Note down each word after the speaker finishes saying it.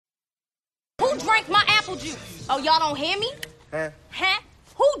drank my apple juice? Oh, y'all don't hear me? Huh?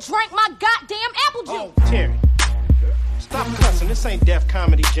 Who drank my goddamn apple juice? Oh, Terry. Stop cussing. This ain't Def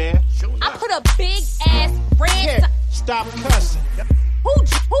Comedy Jam. I put a big ass red. Terry, stop cussing. Who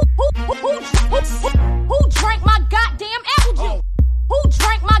drank my goddamn apple juice? Who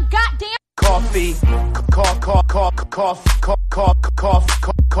drank my goddamn coffee? Coffee.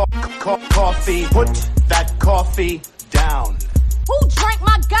 Put that coffee down. Who drank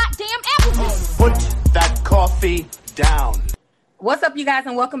my goddamn apple juice? Put that coffee down. What's up, you guys,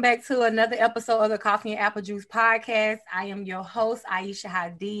 and welcome back to another episode of the Coffee and Apple Juice podcast. I am your host, Aisha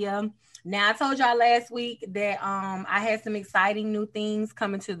Hadia. Now, I told y'all last week that I had some exciting new things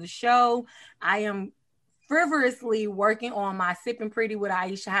coming to the show. I am frivolously working on my Sipping Pretty with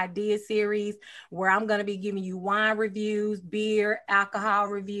Aisha Hadia series, where I'm going to be giving you wine reviews, beer, alcohol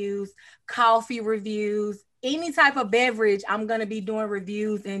reviews, coffee reviews, any type of beverage. I'm going to be doing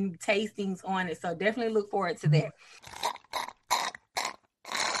reviews and tastings on it. So definitely look forward to that.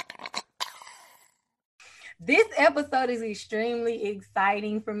 This episode is extremely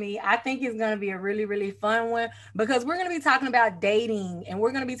exciting for me. I think it's going to be a really, really fun one because we're going to be talking about dating, and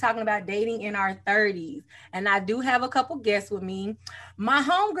we're going to be talking about dating in our 30s. And I do have a couple guests with me. My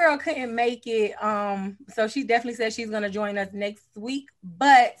homegirl couldn't make it, so she definitely said she's going to join us next week.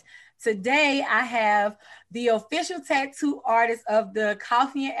 But today I have the official tattoo artist of the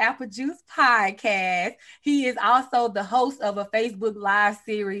Coffee and Apple Juice podcast. He is also the host of a Facebook Live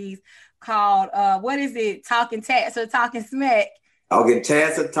series called what is it? Talking Tats or Talking Smack? Talking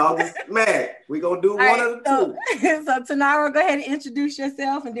Tats or Talking Smack. We're gonna do one of the two. So Tanara, go ahead and introduce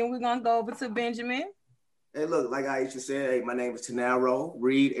yourself, and then we're gonna go over to Benjamin. Hey, look, like Aisha said, hey, my name is Tanaro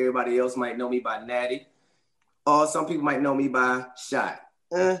Reed. Everybody else might know me by Natty, or some people might know me by Shot.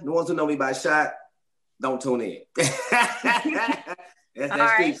 The ones who know me by Shot, don't tune in.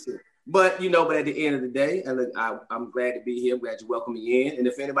 That's street shit. But but at the end of the day, and look, I'm glad to be here. I'm glad you welcome me in. And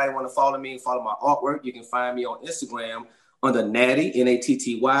if anybody want to follow me and follow my artwork, you can find me on Instagram under Natty,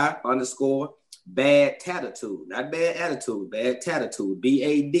 Natty _ Bad Tattitude. Not Bad Attitude, Bad Tattitude.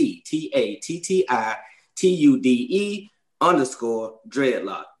 BADTATTITUDE _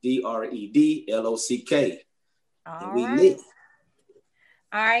 Dreadlock. DREDLOCK. All right.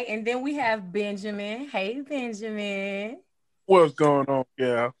 All right, and then we have Benjamin. Hey, Benjamin. What's going on,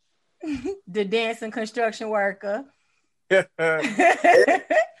 yeah? The dancing construction worker. Yeah.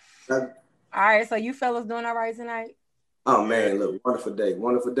 All right, so you fellas doing all right tonight? Oh man, look, wonderful day.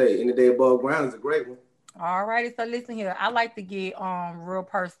 Any day above ground is a great one. All righty, so listen here. I like to get real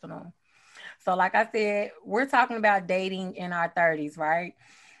personal. So like I said, we're talking about dating in our 30s, right?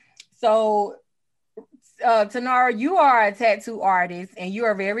 So Tanara, you are a tattoo artist and you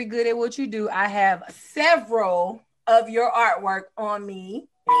are very good at what you do. I have several of your artwork on me.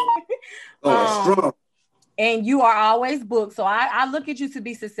 Strong. And you are always booked. So I look at you to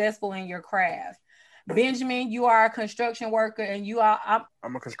be successful in your craft. Benjamin, you are a construction worker, and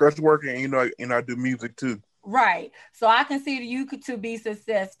I'm a construction worker, and I do music too. Right. So I consider you to be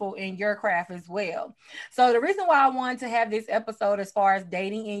successful in your craft as well. So the reason why I wanted to have this episode as far as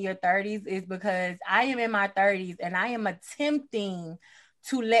dating in your 30s is because I am in my 30s and I am attempting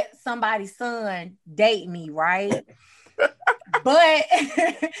to let somebody's son date me, right? But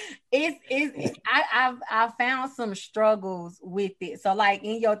I've found some struggles with it. So like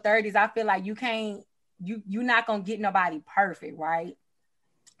in your 30s, I feel like you're not gonna get nobody perfect, right?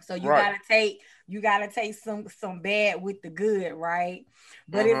 So you gotta take some bad with the good, right?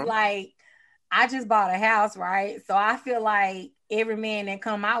 But it's like I just bought a house, right? So I feel like every man that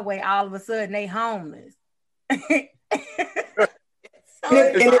come my way, all of a sudden they homeless. So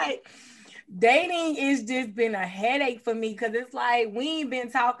it's like dating is just been a headache for me because it's like we ain't been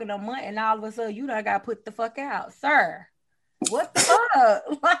talking a month and all of a sudden you done got put the fuck out, sir. What the fuck?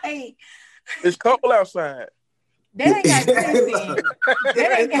 Like, it's cold outside. That ain't got anything.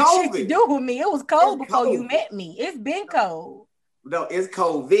 That ain't got shit to do with me. It was cold before you met me. It's been cold. No, it's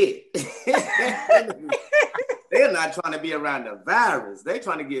COVID. They're not trying to be around the virus. They're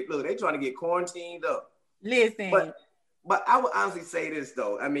trying to get quarantined up. Listen. But I would honestly say this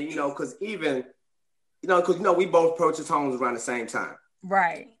though. I mean, because even, we both purchased homes around the same time.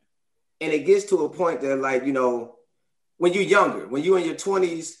 Right. And it gets to a point that like, when you're younger, when you're in your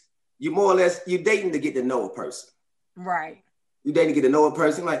 20s, you're dating to get to know a person. Right. You're dating to get to know a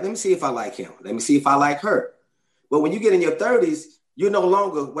person. Like, let me see if I like him. Let me see if I like her. But when you get in your 30s, you're no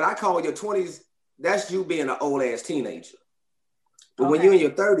longer, what I call your 20s, that's you being an old ass teenager. But when you're in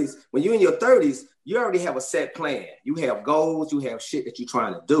your 30s, you already have a set plan. You have goals, you have shit that you're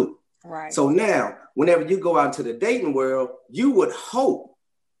trying to do. Right. So now, whenever you go out into the dating world, you would hope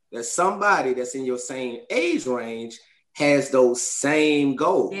that somebody that's in your same age range has those same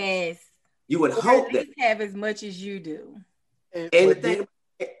goals. Yes. You would Or hope at that. least have as much as you do. And the thing,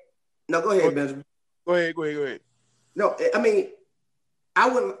 no, go ahead, Benjamin. Go ahead. No, I mean, I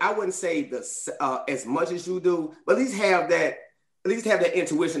wouldn't say as much as you do, but at least have that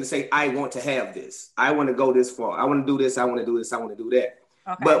intuition to say, I want to have this. I want to go this far. I want to do this. I want to do this. I want to do that.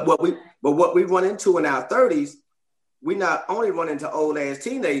 Okay. But what we run into in our 30s, we not only run into old ass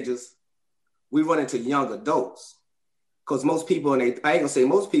teenagers, we run into young adults. Because most people I ain't gonna say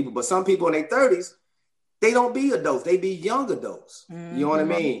most people, but some people in their 30s, they don't be adults. They be young adults. Mm-hmm. You know what I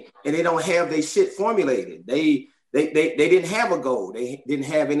mean? And they don't have their shit formulated. They didn't have a goal. They didn't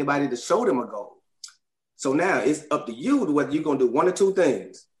have anybody to show them a goal. So now it's up to you to whether you're gonna do one or two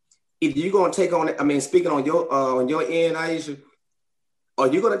things. Either you're gonna take on, I mean, speaking on your end, Aisha, are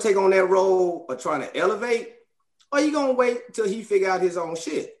you gonna take on that role of trying to elevate, or are you gonna wait till he figure out his own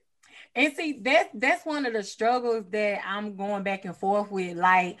shit? And see, that's one of the struggles that I'm going back and forth with.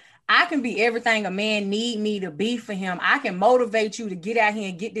 Like, I can be everything a man need me to be for him. I can motivate you to get out here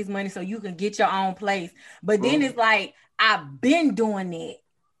and get this money so you can get your own place. But then it's like, I've been doing it.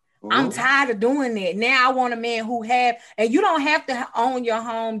 I'm tired of doing it. Now I want a man who and you don't have to own your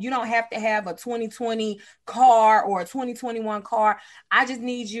home. You don't have to have a 2020 car or a 2021 car. I just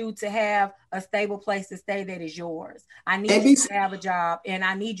need you to have a stable place to stay that is yours. I need you to have a job, and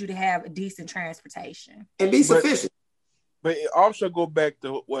I need you to have decent transportation. And be sufficient. But it also go back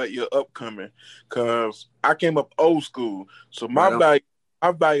to what you're upcoming, because I came up old school. So my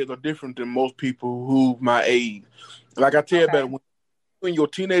values are different than most people who my age. Like I tell you about when in your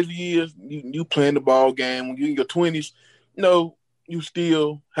teenage years, you playing the ball game. When you're in your 20s, you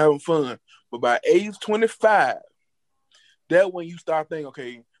still having fun. But by age 25, that when you start thinking,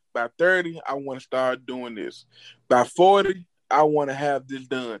 okay, by 30, I want to start doing this. By 40, I want to have this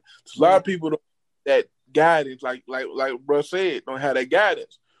done. So a lot of people don't have that guidance, like bro said, don't have that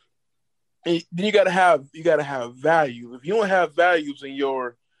guidance. And then you gotta have values. If you don't have values in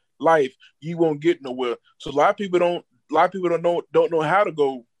your life, you won't get nowhere. So a lot of people don't know how to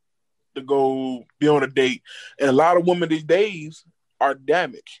go be on a date. And a lot of women these days are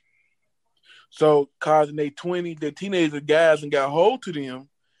damaged. So cause in their 20s, their teenager guys and got hold to them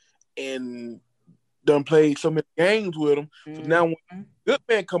and done played so many games with them. So now when a good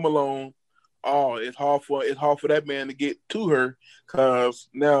man come along, it's hard for that man to get to her, cause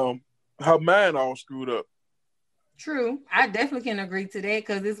now her mind all screwed up. True. I definitely can agree to that,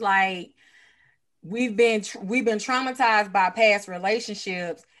 because it's like we've been traumatized by past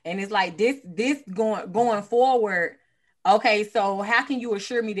relationships, and it's like this going forward. Okay, so how can you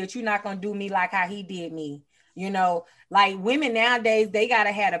assure me that you're not gonna do me like how he did me? Like women nowadays, they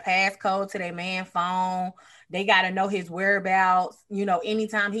gotta have a passcode to their man's phone. They gotta know his whereabouts.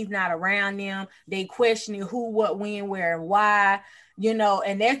 Anytime he's not around them, they questioning who, what, when, where, and why.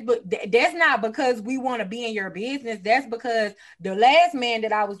 And that's not because we want to be in your business. That's because the last man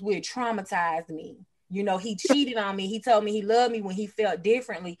that I was with traumatized me. He cheated on me. He told me he loved me when he felt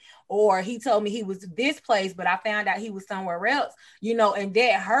differently, or he told me he was this place, but I found out he was somewhere else, and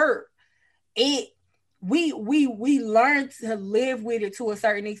that hurt. We learn to live with it to a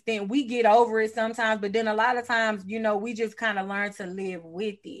certain extent. We get over it sometimes, but then a lot of times, we just kind of learn to live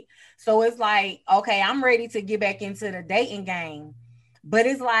with it. So it's like, okay, I'm ready to get back into the dating game. But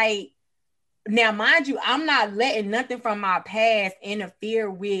it's like, now, mind you, I'm not letting nothing from my past interfere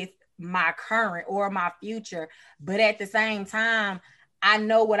with my current or my future. But at the same time, I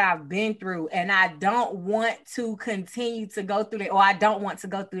know what I've been through, and I don't want to continue to go through that, or I don't want to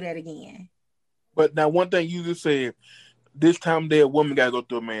go through that again. But now, one thing you just said, this time of day, a woman got to go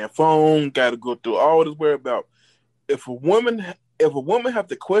through a man's phone, got to go through all this whereabouts. If a woman have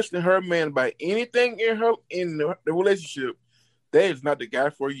to question her man about anything in the relationship, that is not the guy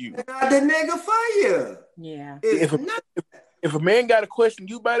for you. Not the nigga for you. Yeah. If a man got to question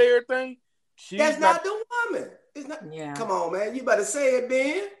you about everything, that's not the woman. It's not. Yeah. Come on, man. You better say it,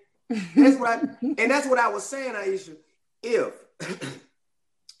 Ben. That's what I was saying, Aisha. If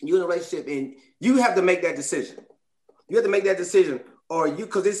you're in a relationship and you have to make that decision, or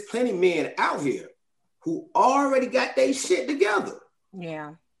because there's plenty of men out here who already got their shit together.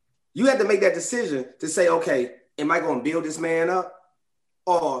 Yeah. You have to make that decision to say, okay, am I going to build this man up,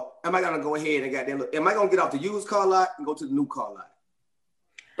 or am I going to go ahead and am I going to get off the used car lot and go to the new car lot?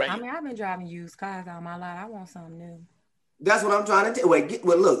 Right. I mean, I've been driving used cars all my life. I want something new. That's what I'm trying to do.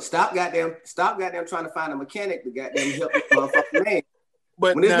 Look, stop goddamn trying to find a mechanic to goddamn help this motherfucking man.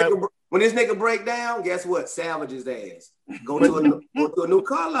 But when this nigga break down, guess what? Salvage his ass. Go to a new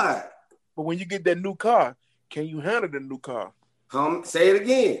car lot. But when you get that new car, can you handle the new car? Say it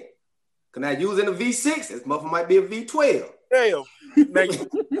again. Cause now using a V6, this motherfucker might be a V12. Hell, now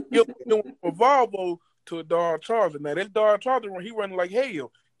you from a Volvo to a Dodge Charger. Now that Dodge Charger, he running like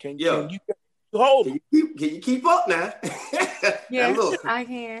hell. Can you hold him? Can you keep up now? Yes, now look, I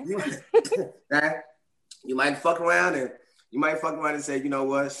can. You might fuck around and say, you know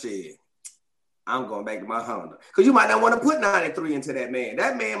what, shit, I'm going back to my Honda. Because you might not want to put 93 into that man.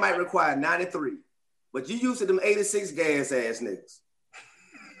 That man might require 93. But you used to them 86 gas ass niggas.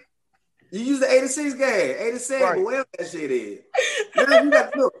 You use the 86 gas, 87, right. But whatever that shit is. Now you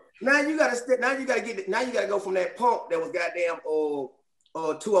got to look. Now you got to go from that pump that was goddamn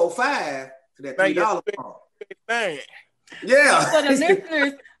 205 to that $3 pump. Yeah.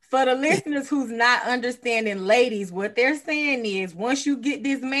 For the listeners who's not understanding, ladies, what they're saying is once you get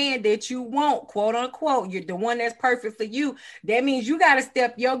this man that you want, quote unquote, you're the one that's perfect for you. That means you got to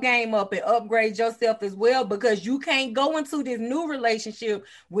step your game up and upgrade yourself as well, because you can't go into this new relationship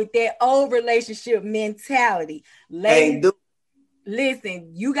with that old relationship mentality. Ladies,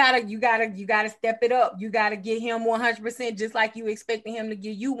 listen, you gotta step it up. You gotta get him 100%, just like you expecting him to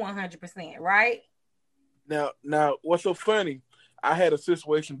give you 100%, right? Now, what's so funny? I had a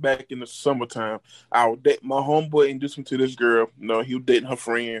situation back in the summertime. I would date my homeboy, introduced me to this girl. No, he was dating her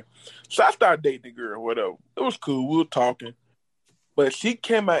friend. So I started dating the girl, whatever. It was cool. We were talking. But she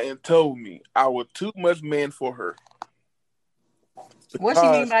came out and told me I was too much man for her. What she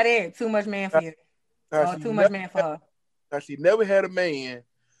mean by that? Too much man for you? Or too much man for her? She never had a man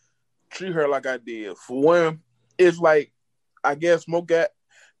treat her like I did. For one, it's like, I guess more guy,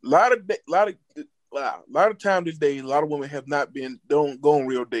 a lot of time these days, a lot of women have not don't go on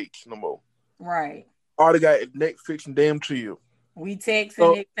real dates no more. Right. All they got is Netflix and damn chill. We text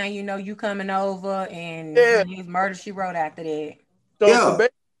and next thing you know, you coming over and use Murder She Wrote after that. So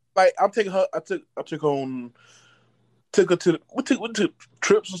like I'm taking her. I took her to we took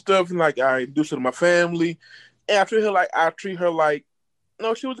trips and stuff, and like I introduced her to my family, and I treat her like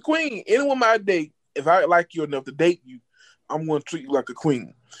no, she was a queen. Anyone I date, if I like you enough to date you, I'm going to treat you like a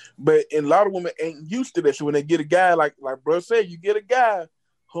queen. But a lot of women ain't used to that. So when they get a guy, like bro said, you get a guy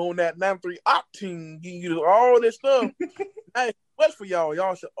who on that 93 octane, you all this stuff. Hey, what's for y'all?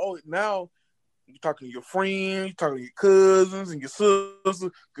 Y'all should, now you're talking to your friends, you're talking to your cousins and your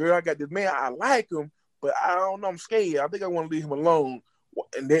sisters. Girl, I got this man, I like him, but I don't know, I'm scared. I think I want to leave him alone.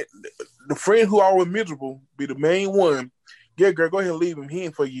 And that the friend who always miserable be the main one. Yeah, girl, go ahead and leave him. He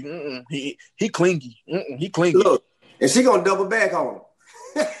ain't for you. He clingy. He clingy. Look, and she gonna double back on him.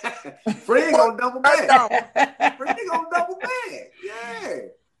 Friend gonna double back. Friend gonna double back. Yeah.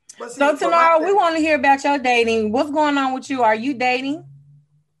 But see, so tomorrow we want to hear about your dating. What's going on with you? Are you dating?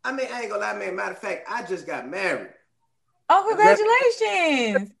 I mean, I ain't gonna lie, man. Matter of fact, I just got married. Oh,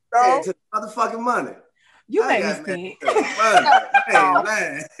 congratulations! Yeah, to motherfucking money. You made me sick.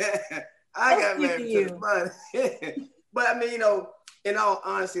 I got married to the money. But I mean, in all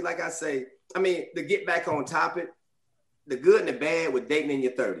honesty, like I say, I mean, to get back on topic, the good and the bad with dating in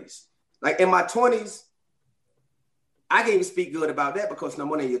your 30s. Like in my 20s, I can't even speak good about that because no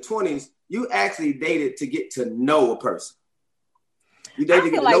more in your 20s, you actually dated to get to know a person. I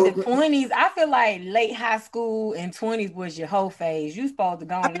feel like the 20s, I feel like late high school and 20s was your whole phase. You supposed to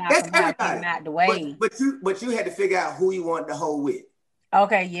go and knock them out the way. But you had to figure out who you wanted to hold with.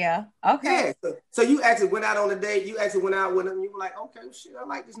 Okay, yeah. Okay. Yeah. So you actually went out on a date. You actually went out with him. You were like, okay, shit, I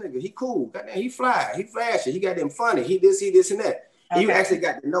like this nigga. He cool. Goddamn, he fly. He flashy. He got them funny. He this, and that. And you actually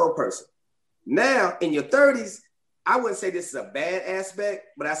got to know a person. Now, in your 30s, I wouldn't say this is a bad aspect,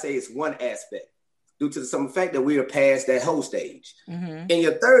 but I say it's one aspect due to some fact that we are past that whole stage. Mm-hmm. In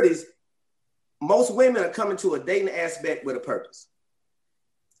your 30s, most women are coming to a dating aspect with a purpose.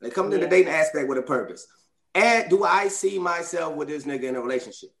 They come to the dating aspect with a purpose. And do I see myself with this nigga in a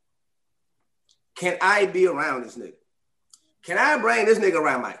relationship? Can I be around this nigga? Can I bring this nigga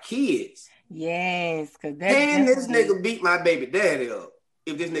around my kids? Yes. Can this nigga beat my baby daddy up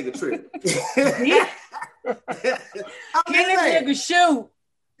if this nigga tripping? Can this nigga shoot?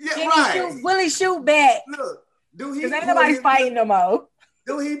 Yeah, Can right. he shoot? Will he shoot back? Look, because ain't nobody fighting no more.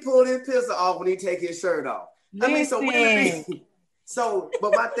 Do he pull his pistol off when he take his shirt off? Listen. I mean, so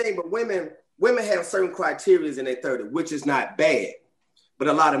women but women have certain criteria in their 30s, which is not bad. But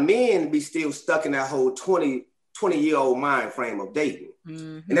a lot of men be still stuck in that whole 20-year-old mind frame of dating.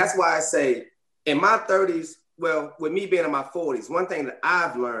 Mm-hmm. And that's why I say in my 30s, well, with me being in my 40s, one thing that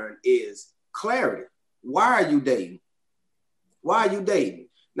I've learned is clarity. Why are you dating? Why are you dating?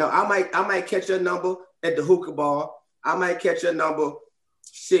 Now, I might catch your number at the hookah bar. I might catch your number,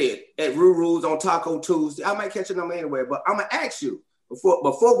 at Ruru's on Taco Tuesday. I might catch your number anywhere, but I'm going to ask you,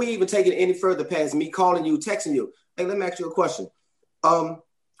 before we even take it any further past me calling you, texting you, hey, let me ask you a question.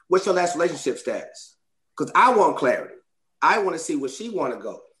 what's your last relationship status? Because I want clarity. I want to see where she want to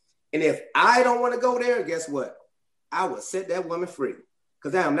go. And if I don't want to go there, guess what? I will set that woman free.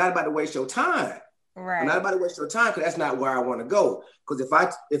 Because I'm not about to waste your time. Right. I'm not about to waste your time because that's not where I want to go. Because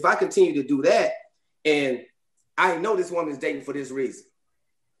if I continue to do that, and I know this woman is dating for this reason,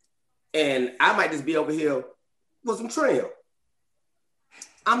 and I might just be over here with some trim.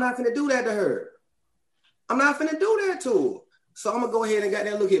 I'm not going to do that to her. I'm not going to do that to her. So I'm going to go ahead and got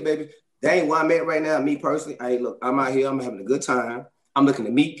that look here, baby. That ain't where I'm at right now. Me personally, I'm out here. I'm having a good time. I'm looking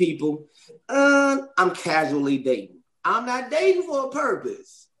to meet people. I'm casually dating. I'm not dating for a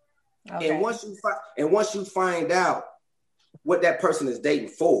purpose. Okay. And once you find out what that person is dating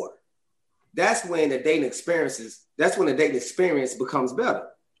for, that's when the dating experience becomes better.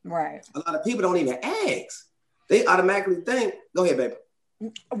 Right. A lot of people don't even ask. They automatically think, go ahead, baby.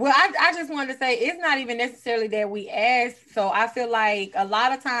 Well, I just wanted to say it's not even necessarily that we ask. So I feel like a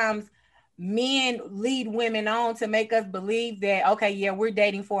lot of times men lead women on to make us believe that, okay, yeah, we're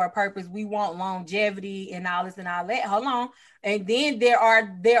dating for a purpose. We want longevity and all this and all that. Hold on. And then there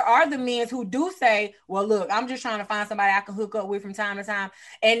are the men who do say, well, look, I'm just trying to find somebody I can hook up with from time to time.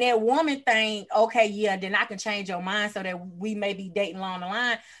 And that woman think, okay, yeah, then I can change your mind so that we may be dating along the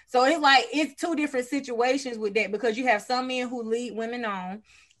line. So it's like, it's two different situations with that, because you have some men who lead women on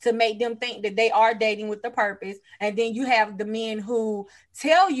to make them think that they are dating with the purpose. And then you have the men who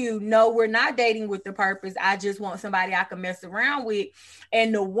tell you, no, we're not dating with the purpose. I just want somebody I can mess around with.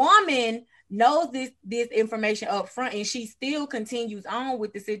 And the woman knows this information up front, and she still continues on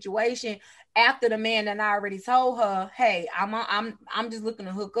with the situation after the man that I already told her, hey, I'm just looking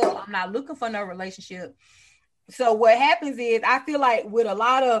to hook up. I'm not looking for no relationship. So what happens is, I feel like with a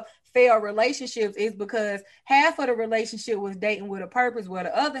lot of failed relationships is because half of the relationship was dating with a purpose, where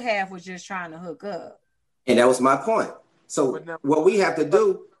the other half was just trying to hook up. And that was my point. So what we have to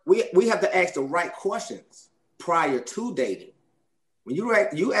do, we have to ask the right questions prior to dating. When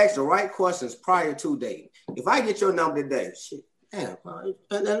you ask the right questions prior to dating. If I get your number today, shit, damn,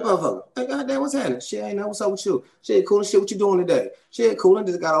 that motherfucker, hey, goddamn, what's happening? Shit, ain't know what's up with you. Shit, cool, shit, what you doing today? Shit, cool, I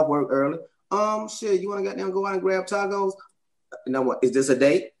just got off work early. Shit, you want to goddamn go out and grab tacos? Now what, is this a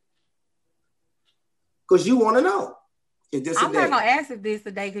date? Because you want to know. Is this I'm not going to ask if this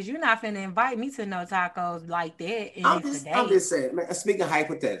a date, because you're not finna invite me to no tacos like that. I'm just saying, man, speaking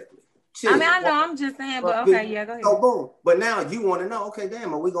hypothetically. Shit, I mean, I know, I'm just saying, but okay, yeah, go ahead. So boom. But now you want to know, okay,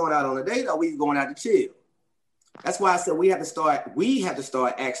 damn, are we going out on a date or are we going out to chill? That's why I said we have to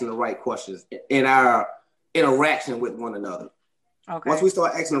start asking the right questions in our interaction with one another. Okay. Once we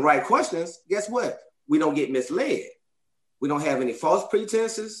start asking the right questions, guess what? We don't get misled. We don't have any false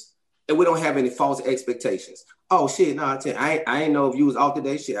pretenses, and we don't have any false expectations. Oh shit, no, I ain't know if you was out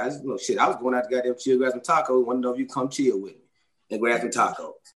today. Shit, I was going out to goddamn chill, grab some tacos. Want to know if you come chill with me and grab some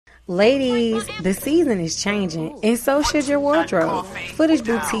tacos. Ladies, the season is changing, and so should your wardrobe. Footage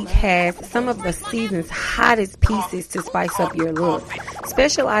Boutique has some of the season's hottest pieces to spice up your look,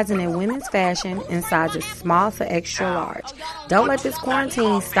 specializing in women's fashion in sizes small to extra large. Don't let this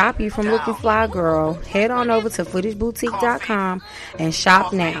quarantine stop you from looking fly, girl. Head on over to footageboutique.com and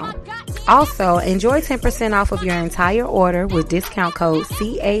shop now. Also, enjoy 10% off of your entire order with discount code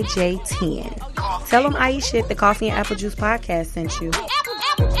CAJ10. Tell them Aisha at the Coffee and Apple Juice podcast sent you.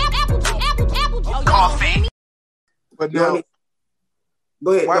 Coffee. But now,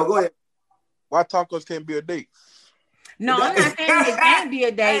 go ahead. Why tacos can't be a date? No, I'm not saying it can't be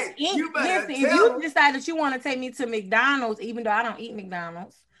a date. Listen, if you decide that you want to take me to McDonald's, even though I don't eat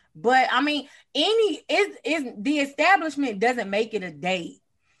McDonald's, but I mean, the establishment doesn't make it a date.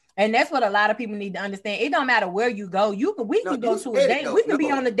 And that's what a lot of people need to understand. It don't matter where you go. We can go to a date. We can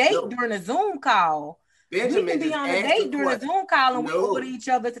be on a date during a Zoom call. Benjamin, we can be on a date during a Zoom call, and we order each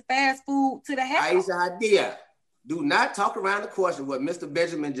other to fast food to the house. Aisha idea. Do not talk around the question what Mr.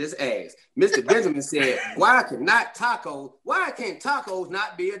 Benjamin just asked. Mr. Benjamin said, why can't tacos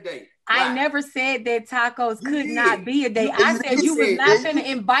not be a date? Why? I never said that tacos could not be a date. I said you was not going to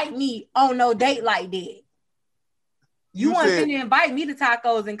invite me on no date like that. You weren't going to invite me to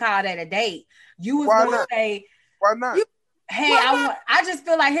tacos and call that a date. You was going to say, why not? I just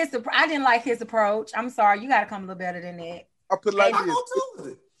feel like I didn't like his approach. I'm sorry. You got to come a little better than that. I put like this.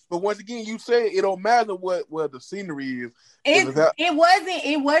 But once again, you say it don't matter what the scenery is. It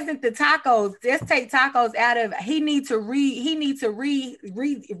wasn't the tacos. Just take tacos out of. He need to re-invite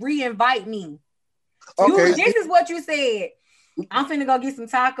me. Okay. This is what you said. I'm finna go get some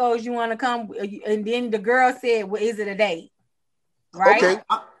tacos. You want to come? And then the girl said, "Well, is it a date?" Right? Okay.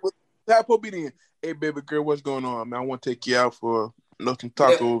 That put me in. Hey, baby girl, what's going on, man? I want to take you out for some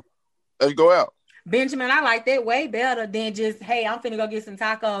tacos. Let's go out. Benjamin, I like that way better than just, hey, I'm finna go get some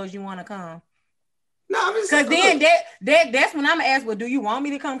tacos. You want to come? No, I'm just because then that's when I'm gonna ask, well, do you want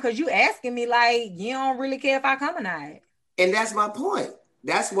me to come? Because you asking me like you don't really care if I come or not. And that's my point.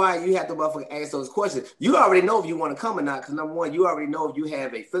 That's why you have to motherfucking ask those questions. You already know if you want to come or not, because number one, you already know if you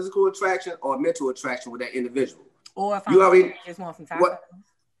have a physical attraction or a mental attraction with that individual. Or if you already just want some tacos.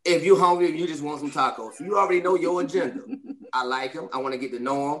 If you're hungry, if you just want some tacos. You already know your agenda. I like him. I want to get to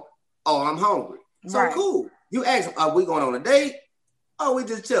know him. Oh, I'm hungry. So right. Cool. You ask him, are we going on a date? Oh, we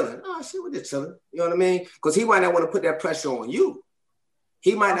just chilling. Oh, shit, we just chilling. You know what I mean? Because he might not want to put that pressure on you.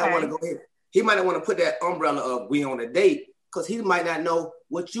 He might not want to go ahead. He might not want to put that umbrella of we on a date because he might not know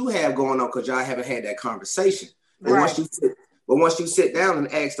what you have going on because y'all haven't had that conversation. But once you sit down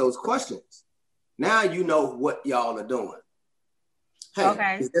and ask those questions, now you know what y'all are doing.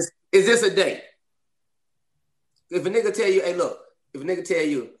 Hey, is this a date? If a nigga tell you, hey,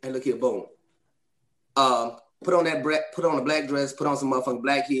 look, here, boom. Put on a black dress, put on some motherfucking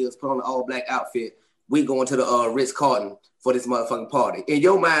black heels, put on an all black outfit. We going to the Ritz-Carlton for this motherfucking party. In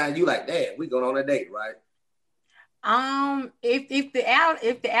your mind, you like, damn, we going on a date, right? If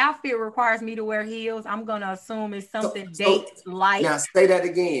the outfit requires me to wear heels, I'm gonna assume it's something date-like. Now say that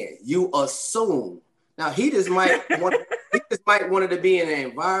again. You assume. Now he just might want to be in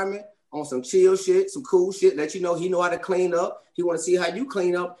an environment on some chill shit, some cool shit, let you know he know how to clean up. He want to see how you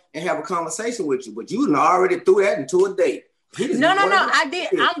clean up and have a conversation with you. But you already threw that into a date. No, I did.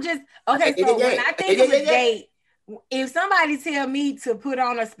 I'm just okay. So when I think of a date, if somebody tell me to put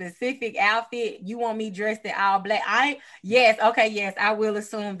on a specific outfit, you want me dressed in all black? Yes, I will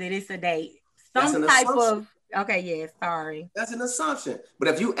assume that it's a date. Some type of sorry. That's an assumption. But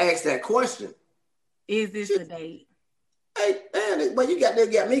if you ask that question, is this a date? Hey, man, but you got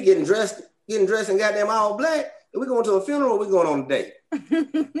me getting dressed and goddamn all black. Are we going to a funeral or we going on a date?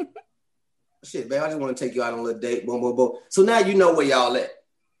 Shit, babe, I just want to take you out on a little date. Boom, boom, boom. So now you know where y'all at.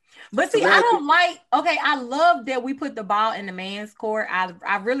 But see, I don't I love that we put the ball in the man's court.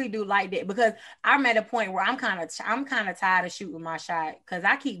 I really do like that because I'm at a point where I'm kind of tired of shooting my shot because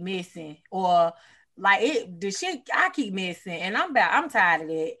I keep missing or I keep missing and I'm tired of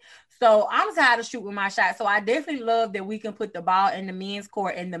it. So I'm tired of shooting my shot. So I definitely love that we can put the ball in the men's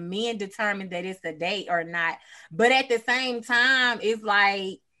court and the men determine that it's a date or not. But at the same time, it's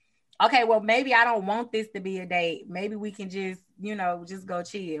like, okay, well, maybe I don't want this to be a date. Maybe we can just, just go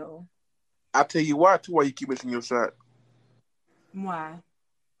chill. I'll tell you why you keep missing your shot. Why?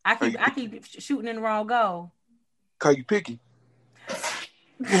 I keep shooting in the wrong goal. Cause you picky.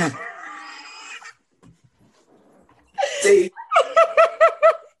 See?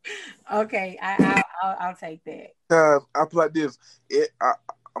 Okay, I'll take that. I put like this.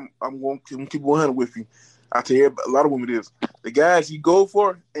 I'm going to keep 100 with you. I tell you, a lot of women this. The guys you go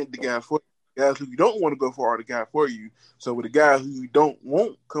for ain't the guys for you. The guys who you don't want to go for are the guy for you. So with the guy who you don't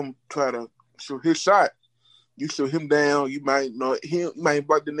want come try to show his shot, you show him down. You might know him. You might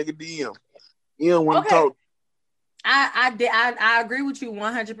block the nigga DM. You don't want to talk. I agree with you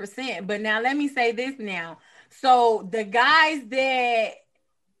 100%. But now let me say this now. So the guys that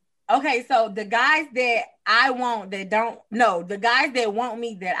I want that don't the guys that want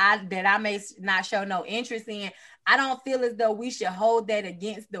me that I may not show no interest in, I don't feel as though we should hold that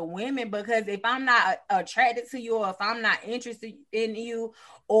against the women because if I'm not attracted to you or if I'm not interested in you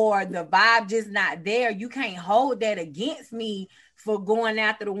or the vibe just not there, you can't hold that against me for going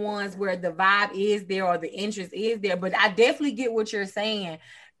after the ones where the vibe is there or the interest is there. But I definitely get what you're saying.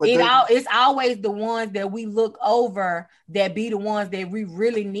 It's always the ones that we look over that be the ones that we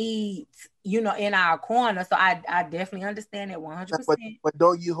really need, in our corner. So I definitely understand that 100%. But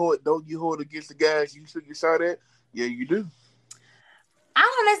don't you hold against the guys you shoot your shot at? Yeah, you do. I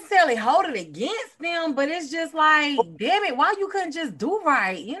don't necessarily hold it against them, but it's just like, damn it, why you couldn't just do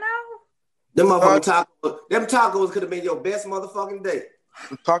right, Them motherfucking tacos could have been your best motherfucking day.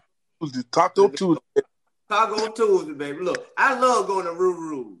 Taco Tuesday. Taco Tuesday, baby. Look, I love going to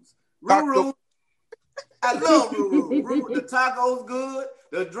Ruru's. Ruru's. I love Ruru's. The tacos good.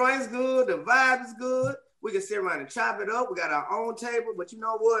 The drinks good. The vibe is good. We can sit around and chop it up. We got our own table, but you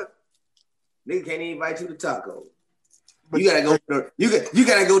know what? Nigga can't even invite you to tacos. You gotta go. You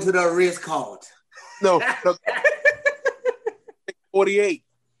gotta go to the Ritz-Carlton. No. 48.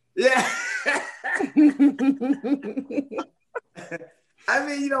 Yeah. I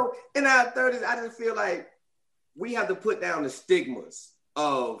mean, in our 30s, I just feel like we have to put down the stigmas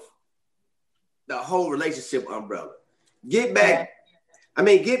of the whole relationship umbrella. Get back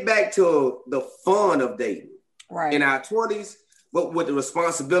to the fun of dating. Right. In our 20s, but with the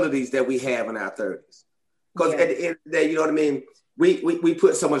responsibilities that we have in our 30s. Because at the end of the day, you know what I mean? we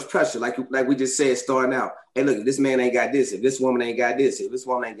put so much pressure, like we just said starting out. Hey, look, if this man ain't got this, if this woman ain't got this, if this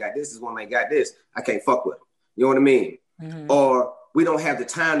woman ain't got this woman ain't got this, I can't fuck with him. You know what I mean? Mm-hmm. Or we don't have the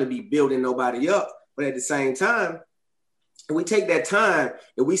time to be building nobody up. But at the same time, if we take that time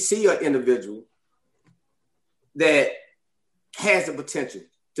and we see an individual that has the potential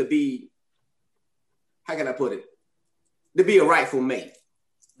to be, how can I put it? To be a rightful mate.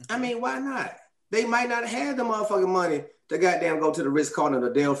 I mean, why not? They might not have the motherfucking money to goddamn go to the Ritz-Carlton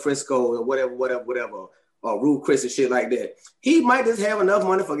or Del Frisco or whatever, or Ruth Chris and shit like that. He might just have enough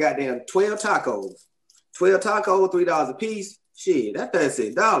money for goddamn 12 tacos. 12 tacos, $3 a piece. Shit, that's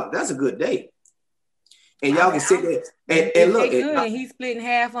 $36. That's a good day. And y'all can sit there and look. And he's splitting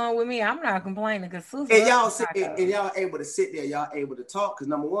half on with me. I'm not complaining because y'all sit there and y'all able to sit there, y'all able to talk. Because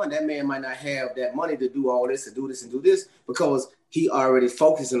number one, that man might not have that money to do all this and do this and do this because he already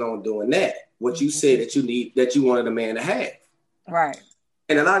focusing on doing that. What you said that you need, that you wanted a man to have. Right.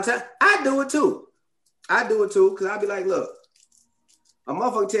 And a lot of times I do it too. Because I'll be like, look, a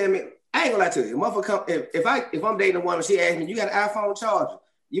motherfucker tell me, I ain't gonna lie to you. A motherfucker come, if I'm dating a woman, she asks me, you got an iPhone charger?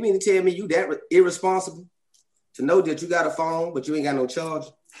 You mean to tell me you that irresponsible to know that you got a phone, but you ain't got no charger?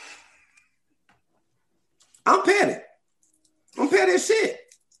 I'm petty. I'm petty as shit.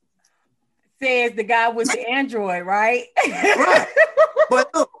 Says the guy with the Android, right? Right.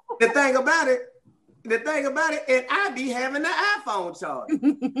 But look, the thing about it, and I be having the iPhone charger,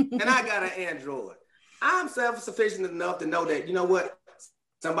 and I got an Android. I'm self-sufficient enough to know that, you know what?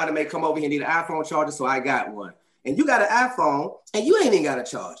 Somebody may come over here and need an iPhone charger, so I got one. And you got an iPhone, and you ain't even got a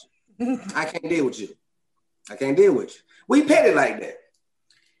charger. I can't deal with you. We petty like that.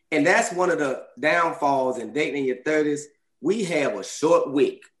 And that's one of the downfalls in dating in your 30s. We have a short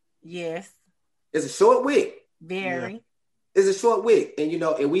wick. Yes. It's a short wick. Very. Yeah. It's a short wick. And,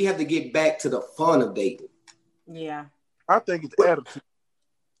 and we have to get back to the fun of dating. Yeah. I think it's attitude.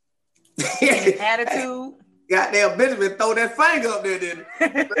 Attitude. Goddamn Benjamin throw that finger up there, didn't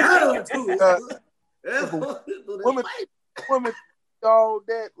women all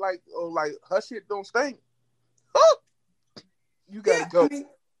that like her shit don't stink. Oh, you gotta go. You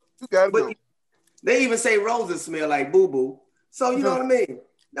gotta go. They even say roses smell like boo boo. So you know what I mean?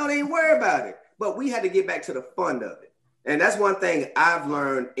 Don't even worry about it. But we had to get back to the fun of it. And that's one thing I've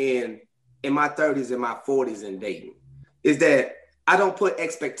learned in my 30s and my 40s in dating is that I don't put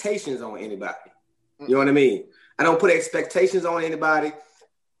expectations on anybody. You know what I mean? I don't put expectations on anybody.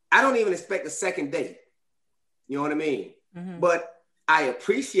 I don't even expect a second date. You know what I mean? Mm-hmm. But I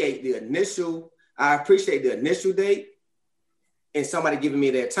appreciate the initial date and somebody giving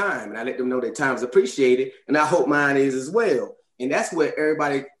me their time. And I let them know their time is appreciated. And I hope mine is as well. And that's where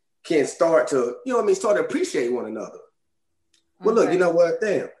everybody can start to, start to appreciate one another. Well, look, you know what?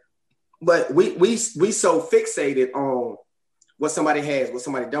 Damn. But we so fixated on what somebody has, what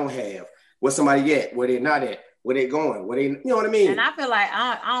somebody don't have, what somebody at, where they're not at, where they're going, where they, you know what I mean? And I feel like,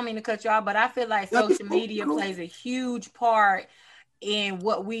 I don't mean to cut you off, but I feel like social media plays a huge part in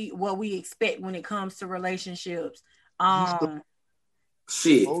what we expect when it comes to relationships.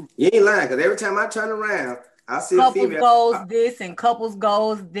 Shit, you ain't lying, because every time I turn around, I see couples goals this and couples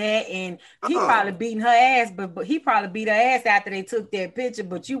goals that, and he probably beating her ass, but he probably beat her ass after they took that picture,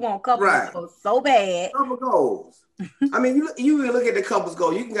 but you want couples goals so bad. Couple goals. I mean, you look at the couples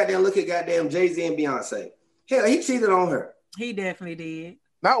goals. You can look at goddamn Jay-Z and Beyonce. Hell, he cheated on her. He definitely did.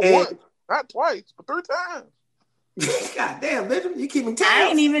 Not once, not twice, but 3 times. God damn, Benjamin, you keeping tabs. I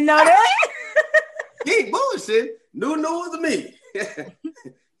didn't even know that. He ain't bullshit. New news to me.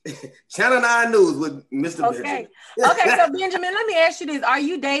 Channel 9 News with Mr. Benjamin. Okay, so Benjamin, let me ask you this. Are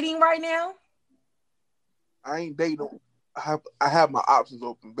you dating right now? I ain't dating. I have my options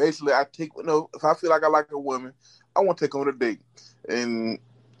open. Basically, I take, if I feel like I like a woman, I want to take on a date. And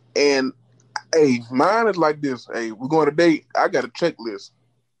hey, mine is like this. Hey, we're going to date. I got a checklist.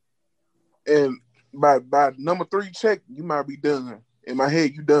 And by number 3 check, you might be done. In my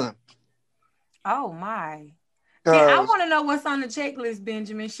head, you done. Oh, my. I want to know what's on the checklist,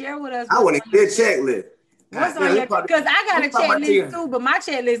 Benjamin. Share with us. I want to get a checklist. What's on your checklist? Because I got a checklist too, but my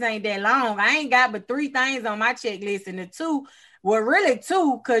checklist ain't that long. I ain't got but 3 things on my checklist, and the 2, well, really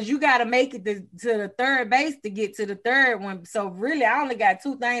 2, because you got to make it to the third base to get to the third one. So really, I only got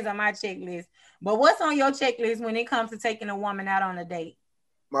 2 things on my checklist. But what's on your checklist when it comes to taking a woman out on a date?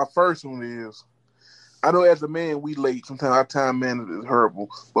 My first one is, I know as a man, we late. Sometimes our time management is horrible,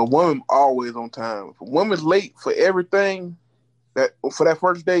 but women always on time. If a woman's late for everything, for that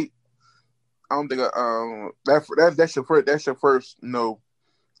first date, I don't think that's your first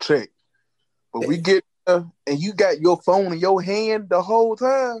check. But we get and you got your phone in your hand the whole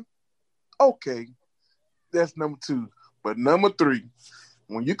time. Okay, that's number 2. But number 3,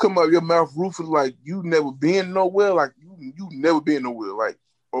 when you come out your mouth ruthless, like you never been nowhere, like you never been nowhere, like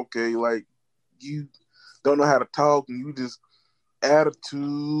okay, like you don't know how to talk and you just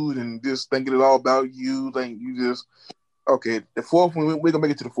attitude and just thinking it all about you, like you just okay. The 4th one, we're gonna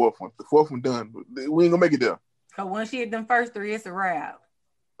make it to the 4th one. The 4th one done. We ain't gonna make it there. So once you hit them first 3, it's a wrap.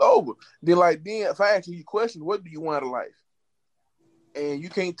 Over. Then if I ask you a question, what do you want out of life? And you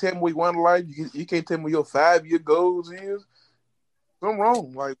can't tell me what you want out of life. You can't tell me what your 5-year goals is. Something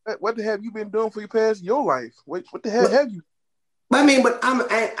wrong. Like what the hell have you been doing for your past your life? What the hell have you? I mean, but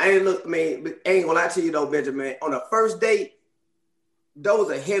I ain't gonna lie to you though, Benjamin. On a first date, those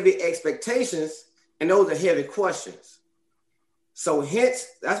are heavy expectations and those are heavy questions. So hence,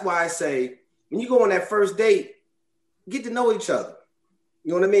 that's why I say when you go on that first date, get to know each other.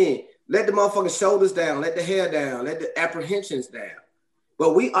 You know what I mean? Let the motherfucking shoulders down, let the hair down, let the apprehensions down.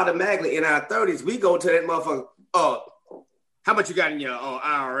 But we automatically in our 30s, we go to that motherfucker. How much you got in your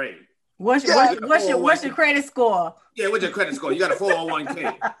IRA? What's your credit score? Yeah, what's your credit score? You got a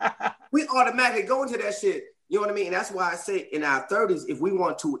 401k. We automatically go into that shit. You know what I mean? And that's why I say in our 30s, if we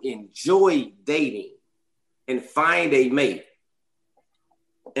want to enjoy dating and find a mate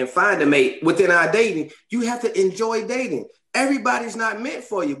within our dating, you have to enjoy dating. Everybody's not meant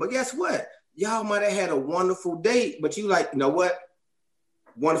for you. But guess what? Y'all might have had a wonderful date, but you like, you know what?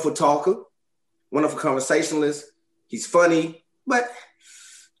 Wonderful talker, wonderful conversationalist. He's funny, but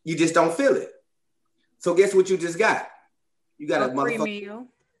you just don't feel it. So guess what you just got? You got a motherfucker. Meal.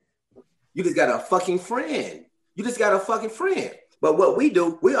 You just got a fucking friend. You just got a fucking friend. But what we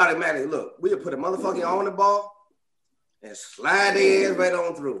do, we automatically we'll put a motherfucking on the ball and slide their ass right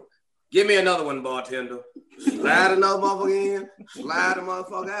on through. Give me another one, bartender. Slide another motherfucker in, slide the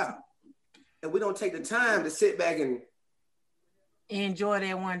motherfucker out. And we don't take the time to sit back and enjoy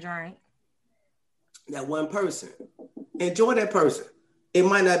that one drink. That one person. Enjoy that person. It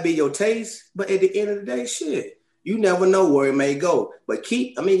might not be your taste, but at the end of the day, shit, you never know where it may go. But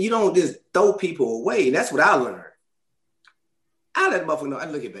you don't just throw people away. And that's what I learned. I let the motherfucker know. I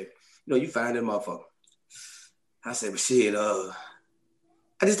look at baby. You know, you find that motherfucker. I said, but shit, I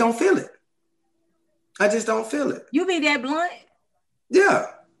just don't feel it. I just don't feel it. You be that blunt? Yeah.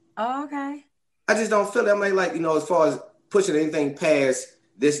 Oh, okay. I just don't feel it. I mean, like, you know, as far as pushing anything past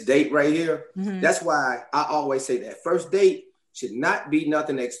this date right here, that's why I always say that first date should not be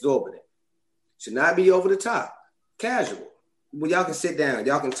nothing exorbitant. Should not be over the top. Casual. Well, y'all can sit down.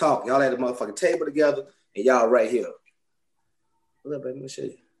 Y'all can talk. Y'all at the motherfucking table together and y'all right here. What up, baby? Let me show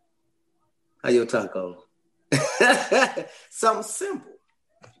you. How your taco? Something simple.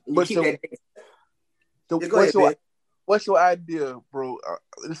 What's your idea, bro?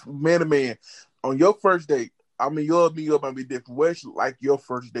 This man to man. On your first date, I mean, yours might be different. Where's like your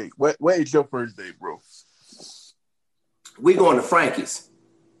first date? Where is your first date, bro? We going to Frankie's.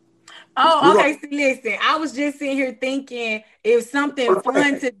 Oh, okay. So listen, I was just sitting here thinking if something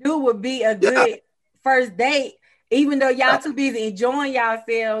fun to do would be a good first date, even though y'all too busy enjoying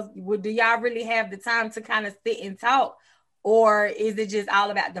yourselves. Do y'all really have the time to kind of sit and talk, or is it just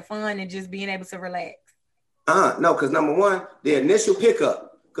all about the fun and just being able to relax? No, because number one, the initial pickup.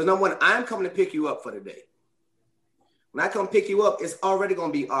 Because number one, I'm coming to pick you up for the day. When I come pick you up, it's already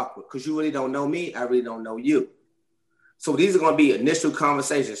going to be awkward because you really don't know me. I really don't know you. So these are going to be initial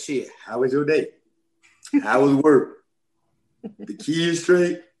conversations. Shit, how was your day? How was work? The kids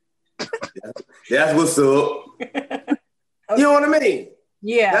straight? That's what's up. You know what I mean?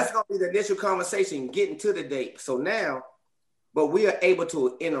 Yeah. That's going to be the initial conversation, getting to the date. So now, but we are able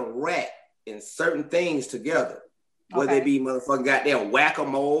to interact in certain things together. Whether it be motherfucking goddamn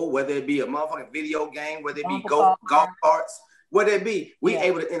whack-a-mole, whether it be a motherfucking video game, whether it be golf carts, whether it be, we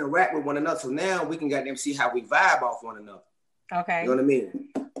able to interact with one another. So now we can goddamn see how we vibe off one another. Okay. You know what I mean?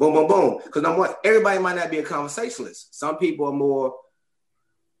 Boom, boom, boom. Because number one, everybody might not be a conversationalist. Some people are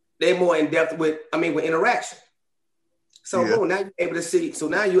they're more in depth with interaction. So boom, now you're able to see. So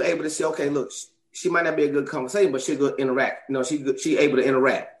now you're able to see, okay, look, she might not be a good conversation, but she'll go interact. You know, she able to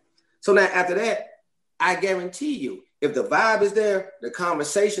interact. So now after that, I guarantee you, if the vibe is there, the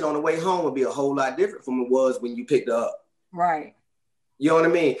conversation on the way home would be a whole lot different from it was when you picked her up. Right. You know what I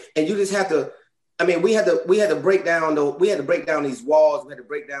mean? And you just have to. I mean, we had to break down these walls. We had to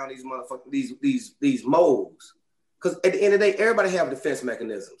break down these motherfuckers, these molds. Because at the end of the day, everybody have defense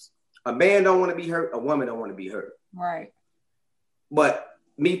mechanisms. A man don't want to be hurt. A woman don't want to be hurt. Right. But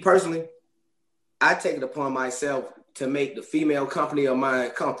me personally, I take it upon myself to make the female company of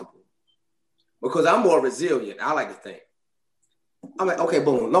mine comfortable. Because I'm more resilient, I like to think. I'm like, okay,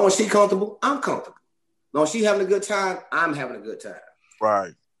 boom. As long as she comfortable, I'm comfortable. As long as she having a good time, I'm having a good time.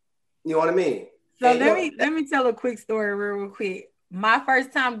 Right. You know what I mean? So let me tell a quick story real quick. My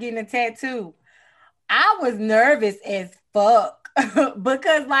first time getting a tattoo, I was nervous as fuck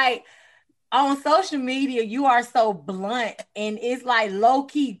because like on social media, you are so blunt and it's like low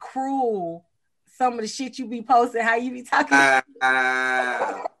key cruel. Some of the shit you be posting, how you be talking. And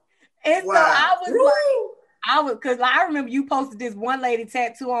so I was because I remember you posted this one lady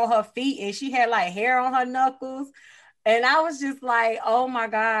tattoo on her feet and she had like hair on her knuckles. And I was just like, oh my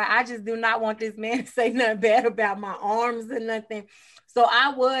God, I just do not want this man to say nothing bad about my arms or nothing. So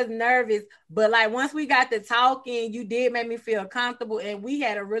I was nervous, but like once we got to talking, you did make me feel comfortable and we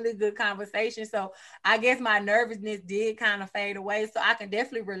had a really good conversation. So I guess my nervousness did kind of fade away. So I can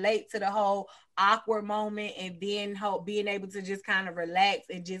definitely relate to the whole awkward moment and then being able to just kind of relax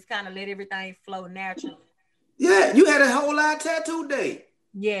and just kind of let everything flow naturally. Yeah, you had a whole lot of tattoo day.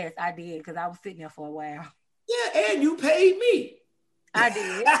 Yes, I did because I was sitting there for a while. Yeah, and you paid me. I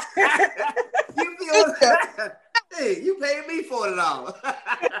did. Hey, you paid me $40.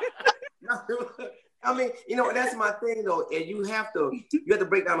 I mean, you know, that's my thing though. And you have to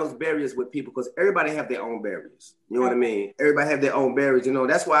break down those barriers with people because everybody have their own barriers. You know what I mean? Everybody have their own barriers. You know,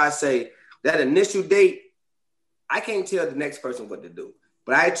 that's why I say that initial date, I can't tell the next person what to do.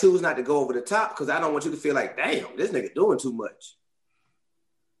 But I choose not to go over the top because I don't want you to feel like, damn, this nigga doing too much.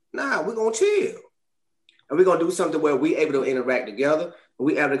 Nah, we're gonna chill. And we're gonna do something where we able to interact together and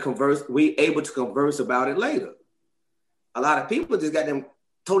we able to converse about it later. A lot of people just got them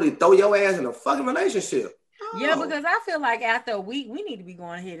totally throw your ass in a fucking relationship. Oh. Yeah, because I feel like after a week, we need to be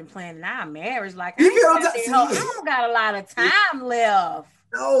going ahead and planning our marriage. Like, I don't got a lot of time left.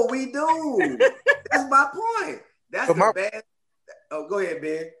 No, we do. That's my point. That's bad. Oh, go ahead,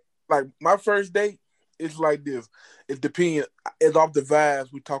 Ben. Like my first date, it's like this. It depends. It's off the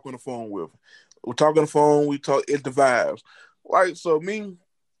vibes we talk on the phone with. We talk on the phone. We talk. It's the vibes. Like so, me,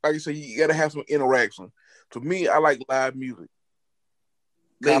 like you say, you gotta have some interaction. To me, I like live music.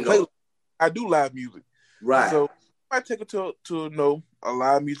 I do live music. Right. So I take it to a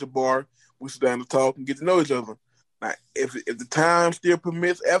live music bar. We sit down to talk and get to know each other. Now, if the time still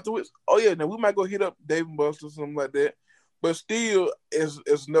permits afterwards, oh yeah, now we might go hit up Dave & Buster's or something like that. But still,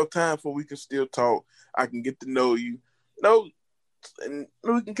 it's enough time for we can still talk. I can get to know you. And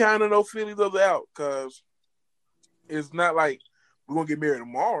we can kind of feel each other out because it's not like we're going to get married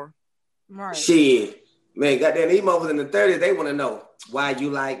tomorrow. Right. Shit. Man, goddamn, these motherfuckers in the 30s, they want to know why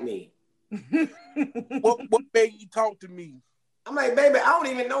you like me. What made you talk to me? I'm like, baby, I don't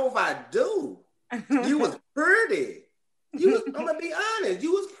even know if I do. You was pretty. I'm going to be honest.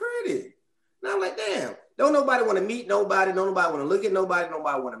 You was pretty. And I'm like, damn. Don't nobody want to meet nobody. Don't nobody want to look at nobody.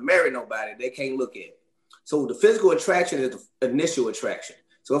 Nobody want to marry nobody. They can't look at. So the physical attraction is the initial attraction.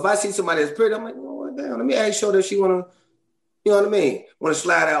 So if I see somebody that's pretty, I'm like, oh, damn, let me ask her if she want to, you know what I mean? Want to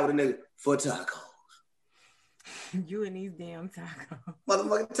slide out with a nigga for tacos. You and these damn tacos.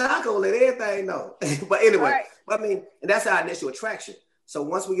 Motherfucking tacos and everything, though. But anyway, right. I mean, and that's our initial attraction. So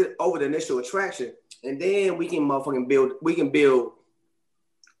once we get over the initial attraction, and then we can build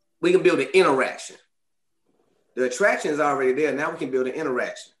an interaction. The attraction is already there. Now we can build an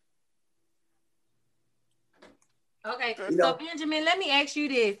interaction. Okay, so Benjamin, let me ask you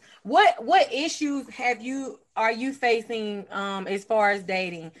this: what issues are you facing as far as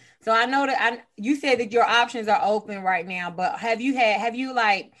dating? So I know that you said that your options are open right now, but have you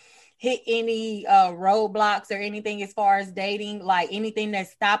like hit any roadblocks or anything as far as dating? Like anything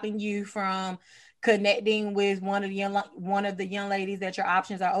that's stopping you from connecting with one of the young ladies that your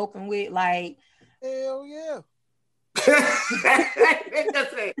options are open with? Like, hell yeah.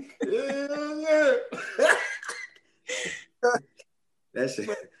 That's it.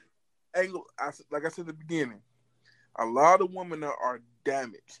 Like I said at the beginning, a lot of women are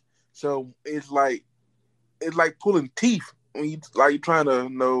damaged. So it's like pulling teeth when you're trying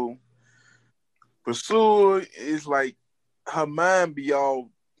to pursue her. It's like her mind be all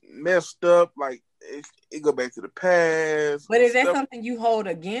messed up. Like it go back to the past. But is that something you hold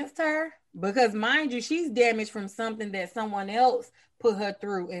against her? Because mind you, she's damaged from something that someone else put her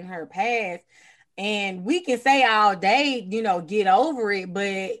through in her past. And we can say all day, get over it.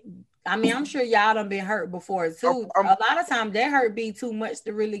 But I mean, I'm sure y'all done been hurt before too. A lot of times that hurt be too much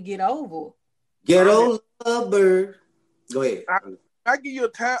to really get over. Get over. Go ahead. I give you a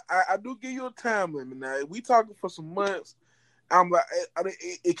time. I do give you a time limit. Now, if we talking for some months, I'm like,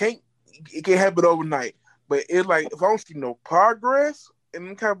 it can't happen overnight. But it's like if I don't see no progress in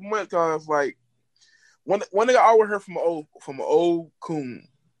a couple months, cause like one thing I always heard from an old coon,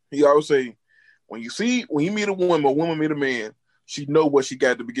 he always say, when you meet a woman meet a man, she know what she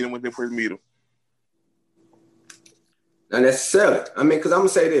got at the beginning when they first meet him. Not necessarily. I mean, because I'm gonna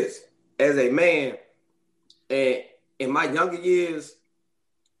say this: as a man, and in my younger years,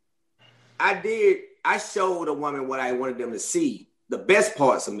 I showed a woman what I wanted them to see, the best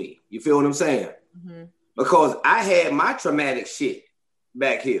parts of me. You feel what I'm saying? Mm-hmm. Because I had my traumatic shit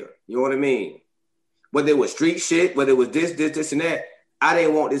back here. You know what I mean? Whether it was street shit, whether it was this, and that, I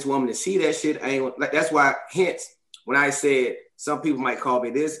didn't want this woman to see that shit. That's why, hence, when I said some people might call me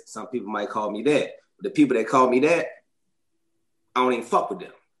this, some people might call me that. The people that call me that, I don't even fuck with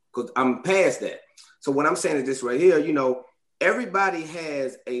them because I'm past that. So what I'm saying is this right here, you know, everybody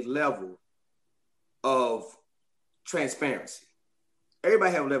has a level of transparency.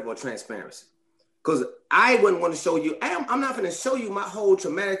 Everybody have a level of transparency. Because I wouldn't want to show you, I'm not going to show you my whole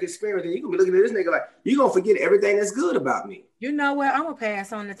traumatic experience. And you're going to be looking at this nigga like, you're going to forget everything that's good about me. You know what? I'm going to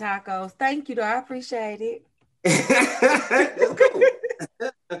pass on the tacos. Thank you, though. I appreciate it. That's cool.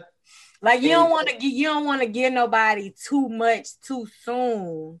 Like, you don't want to give nobody too much too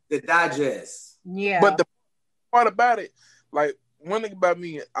soon. To digest. Yeah. But the part about it, like, one thing about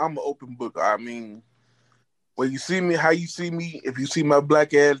me, I'm an open book. I mean, when you see me, how you see me, if you see my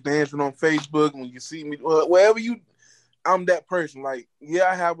black ass dancing on Facebook, when you see me, wherever I'm that person. Like, yeah,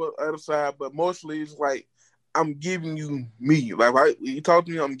 I have a other side, but mostly it's like, I'm giving you me. Like, when you talk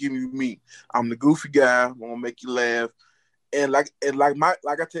to me, I'm giving you me. I'm the goofy guy. I'm gonna make you laugh. And like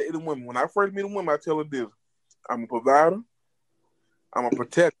I tell any woman, when I first meet a woman, I tell her this: I'm a provider. I'm a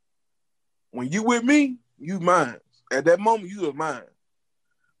protector. When you with me, you mine. At that moment, you are mine.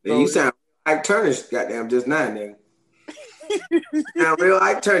 So, you sound like Turner's goddamn just now, nigga. Now real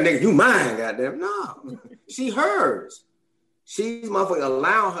like Turner, nigga, you mine, goddamn. No, she hers. She's motherfucking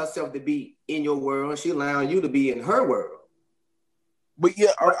allowing herself to be in your world. She allowing you to be in her world. But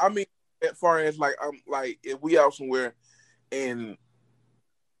yeah, I mean, as far as like, I'm like, if we out somewhere, and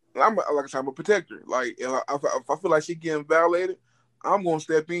I'm a protector. Like, if I feel like she getting violated, I'm gonna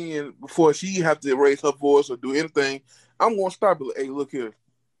step in before she have to raise her voice or do anything. I'm gonna stop it. Hey, look here.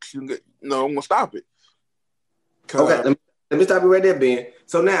 I'm gonna stop it. Okay, let me stop you right there, Ben.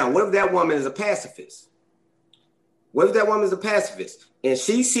 So now, what if that woman is a pacifist? What if that woman is a pacifist and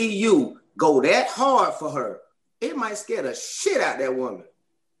she see you go that hard for her? It might scare the shit out of that woman.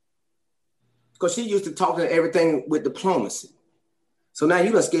 Because she used to talking everything with diplomacy. So now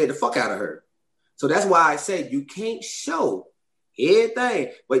you done scared the fuck out of her. So that's why I say you can't show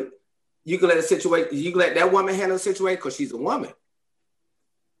everything. But you can let that woman handle the situation because she's a woman.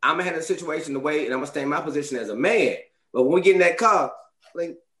 I'm gonna handle the situation the way, and I'm gonna stay in my position as a man. But when we get in that car,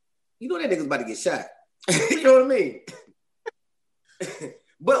 like, you know that nigga's about to get shot. You know what I mean?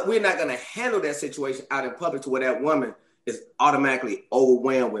 But we're not gonna handle that situation out in public to where that woman is automatically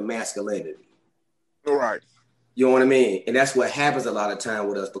overwhelmed with masculinity. All right. You know what I mean? And that's what happens a lot of time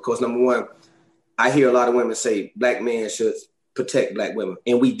with us because, number one, I hear a lot of women say black men should protect black women.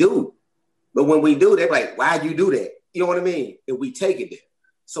 And we do. But when we do, they're like, why'd you do that? You know what I mean? And we take it there.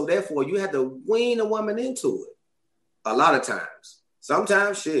 So therefore, you have to wean a woman into it. A lot of times.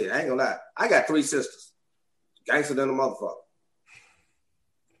 Sometimes, shit, I ain't gonna lie. I got 3 sisters. Gangster than a motherfucker.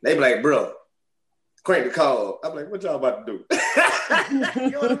 They be like, bro, crank the call. I'm like, what y'all about to do? You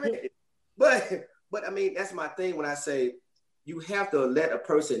know what I mean? But I mean, that's my thing when I say you have to let a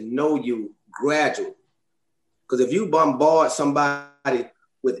person know you gradually. Because if you bombard somebody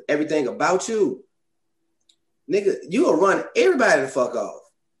with everything about you, nigga, you will run everybody the fuck off.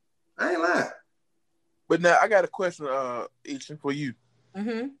 I ain't lying. But now I got a question, Ishan, for you.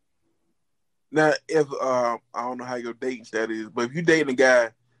 Mm-hmm. Now, if I don't know how your dating status is, but if you dating a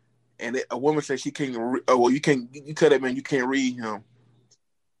guy and a woman says she can't, you tell that man you can't read him.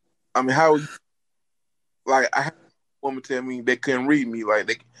 I mean, how? Like, I had a woman tell me they couldn't read me.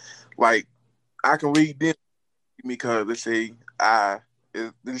 Like I can read them because they say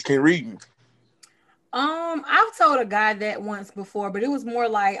they just can't read me. I've told a guy that once before, but it was more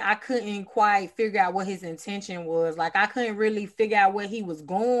like I couldn't quite figure out what his intention was. Like, I couldn't really figure out where he was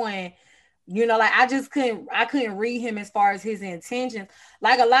going. You know, like I couldn't read him as far as his intentions.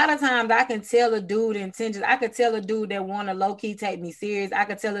 Like, a lot of times I can tell a dude intentions. I could tell a dude that want to low key take me serious. I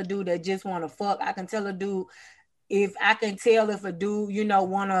could tell a dude that just want to fuck. I can tell a dude if a dude, you know,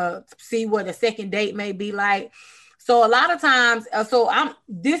 want to see what a second date may be like. So a lot of times,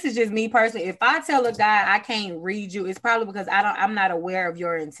 this is just me personally. If I tell a guy I can't read you, it's probably because I'm not aware of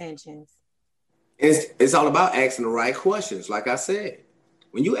your intentions. It's all about asking the right questions. Like I said,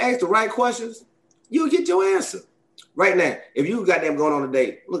 when you ask the right questions, you'll get your answer. Right now, if you got them going on a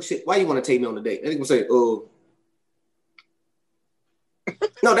date, look, shit, why you want to take me on a date? And they gonna say, oh.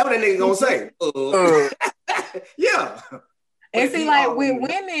 No, that's what that nigga gonna say. Yeah. And see, like with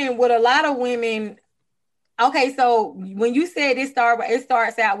women, with a lot of women, Okay, so when you said it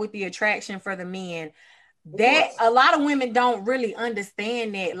starts out with the attraction for the men, that a lot of women don't really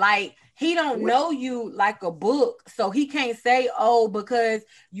understand that. Like, he don't know you like a book, so he can't say, oh, because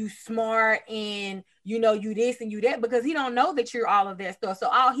you smart and you know you this and you that, because he don't know that you're all of that stuff. So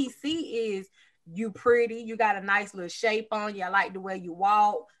all he see is you pretty, you got a nice little shape on you, I like the way you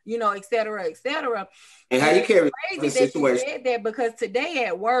walk, you know, et cetera, and how you carry the situation. You said that because today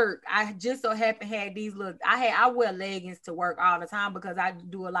at work, I just so happen had these look. I wear leggings to work all the time because I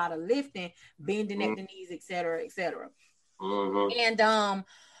do a lot of lifting, bending at the knees, et cetera, and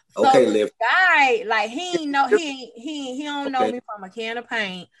so this guy, like, he don't know me from a can of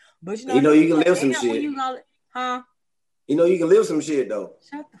paint, but you know you can lift some shit. You know you can lift some shit though.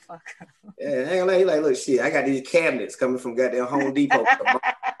 Shut the fuck up. Yeah, he like, look, shit, I got these cabinets coming from goddamn Home Depot.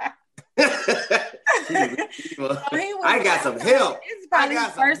 I got some help. It's probably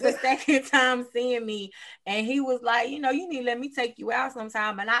the first or second time seeing me, and he was like, you know, you need to let me take you out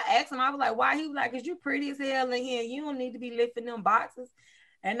sometime. And I asked him, I was like, why? He was like, cause you pretty as hell in here. You don't need to be lifting them boxes.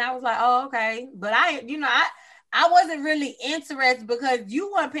 And I was like, oh, okay. But I wasn't really interested because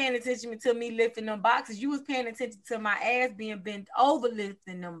you weren't paying attention to me lifting them boxes. You was paying attention to my ass being bent over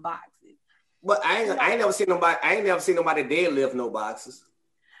lifting them boxes. But I ain't never seen nobody. I ain't never seen nobody deadlift no boxes.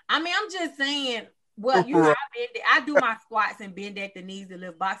 I mean, I'm just saying. Well, you know, I do my squats and bend at the knees to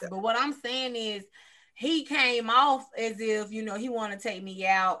lift boxes. But what I'm saying is, he came off as if, you know, he want to take me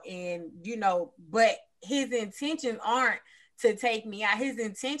out, and you know, but his intentions aren't to take me out. His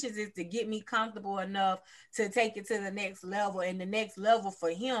intentions is to get me comfortable enough to take it to the next level. And the next level for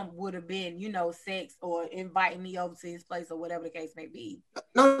him would have been, you know, sex or inviting me over to his place or whatever the case may be.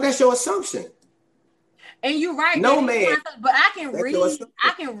 No, that's your assumption. And you're right. No, man. But I can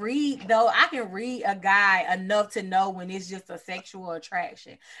read a guy enough to know when it's just a sexual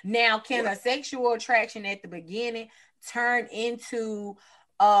attraction. Now, can a sexual attraction at the beginning turn into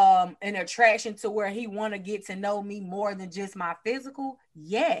an attraction to where he want to get to know me more than just my physical?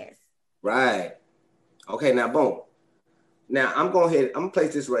 Yes. Right. Okay, now boom. Now I'm gonna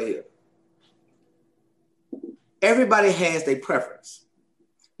place this right here. Everybody has their preference.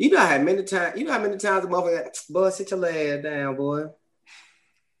 You know how many times a motherfucker, boy, sit your ass down, boy.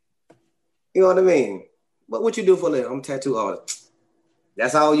 You know what I mean? What you do for a living? I'm a tattoo artist.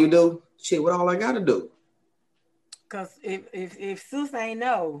 That's all you do? Shit, what all I gotta do? Cause if Sus ain't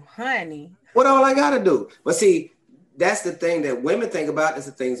no, honey. What all I gotta do? But see, that's the thing that women think about. That's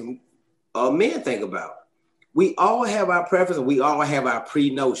the things men think about. We all have our preference and we all have our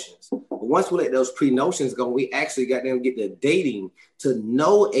pre-notions. But once we let those pre-notions go, we actually got them get the dating to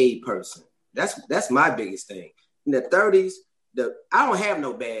know a person. That's my biggest thing. In the 30s, I don't have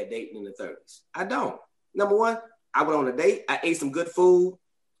no bad dating in the 30s. I don't. Number one, I went on a date. I ate some good food.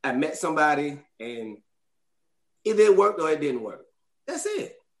 I met somebody, and it didn't work or it didn't work. That's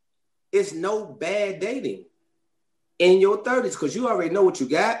it. It's no bad dating in your 30s because you already know what you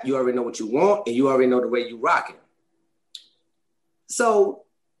got, you already know what you want, and you already know the way you rock it. So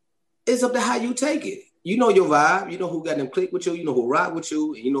it's up to how you take it. You know your vibe. You know who got them click with you. You know who rock with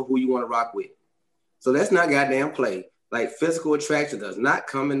you, and you know who you want to rock with. So that's not goddamn play. Like, physical attraction does not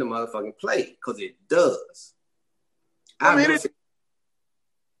come into motherfucking play because it does. Go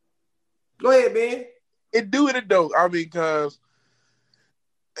ahead, Ben. It do and it don't. I mean, because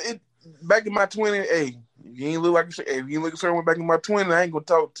back in my 20s, hey, you ain't look like you say, hey, if you ain't look a certain way back in my 20s, I ain't gonna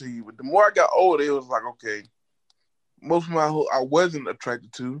talk to you. But the more I got older, it was like, okay, most of I wasn't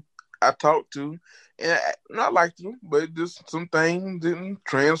attracted to, I talked to, and I liked them, but just some things didn't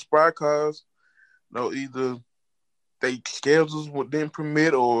transpire because, you know, either they schedules didn't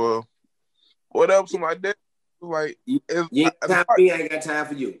permit or whatever, something like that. Like, I ain't got time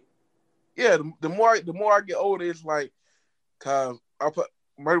for you. Yeah, the more I get older, it's like, cause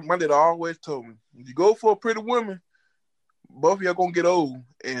my dad always told me, if you go for a pretty woman, both of y'all gonna get old,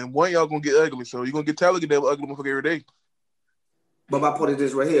 and one of y'all gonna get ugly. So you're gonna get tired of that ugly motherfucker every day. But my point is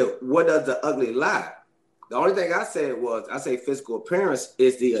this right here: what does the ugly lie? The only thing I said was, I say physical appearance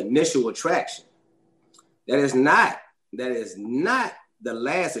is the initial attraction. That is not the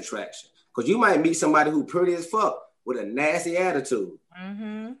last attraction, because you might meet somebody who pretty as fuck with a nasty attitude.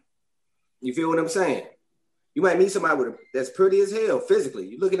 Mm-hmm. You feel what I'm saying? You might meet somebody that's pretty as hell physically.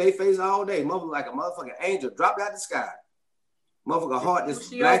 You look at their face all day, motherfucker like a motherfucking angel dropped out the sky. Motherfucker heart is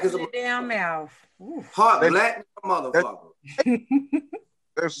black as a damn mouth. Heart black as a motherfucker.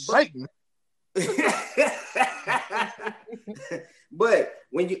 That's Satan. But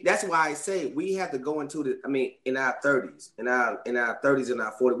that's why I say we have to go into in our 30s, in our 30s and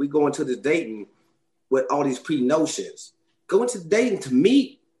our 40s, we go into this dating with all these pre-notions. Go into dating to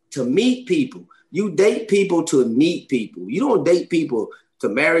meet people. You date people to meet people. You don't date people to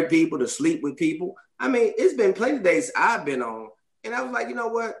marry people, to sleep with people. I mean, it's been plenty of dates I've been on, and I was like, you know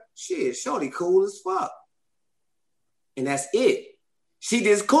what? Shit, shorty cool as fuck. And that's it. She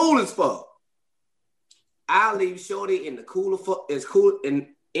just cool as fuck. I'll leave shorty in the cool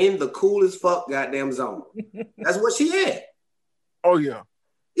in the coolest fuck goddamn zone. That's what she at. Oh yeah.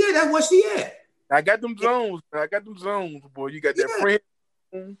 Yeah, that's what she at. I got them zones, boy. You got that friend.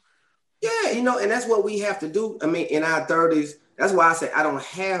 Yeah, you know, and that's what we have to do. I mean, in our 30s, that's why I say I don't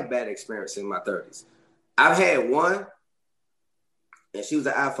have bad experience in my 30s. I've had one, and she was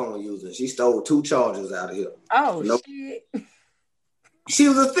an iPhone user. She stole 2 chargers out of here. Oh, shit. She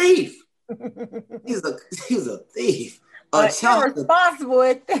was a thief. She was a thief. Irresponsible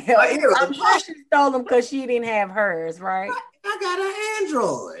at that. I'm sure she stole them because she didn't have hers, right? I got an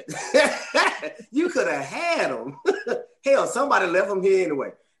Android. You could have had them. Hell, somebody left them here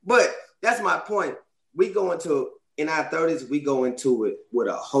anyway. But that's my point. In our 30s, we go into it with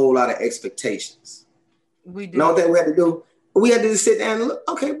a whole lot of expectations. We do. Know what we had to do? We had to just sit down and look,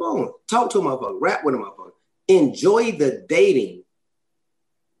 okay, boom, talk to a motherfucker, rap with a motherfucker. Enjoy the dating.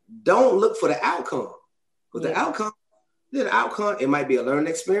 Don't look for the outcome. Because the outcome, it might be a learning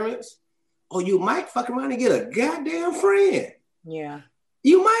experience, or you might fuck around and get a goddamn friend. Yeah.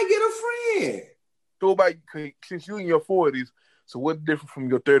 You might get a friend. So about, since you're in your 40s, so what's different from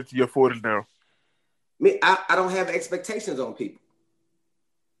your 30s to your 40s now? I don't have expectations on people.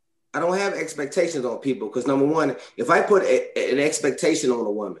 I don't have expectations on people because, number one, if I put an expectation on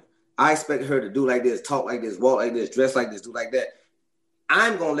a woman, I expect her to do like this, talk like this, walk like this, dress like this, do like that.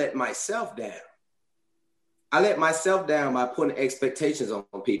 I'm going to let myself down. I let myself down by putting expectations on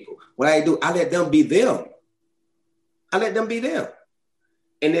people. What I do, I let them be them. I let them be them.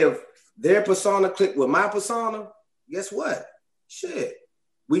 And if their persona click with my persona, guess what? Shit,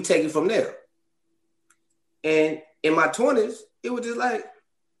 we take it from there. And in my 20s, it was just like,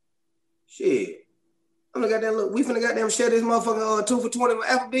 shit, I'm gonna goddamn look. We finna goddamn share this motherfucker 2 for $20 with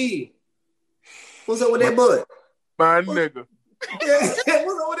Applebee's. What's up with that bud? My nigga. Yeah,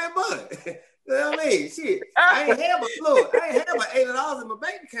 what's up with that bud? You know what I mean? Shit, I ain't have $80 in my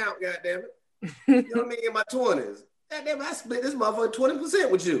bank account. Goddamn it. You know what I mean? In my 20s, goddamn, I split this motherfucker 20%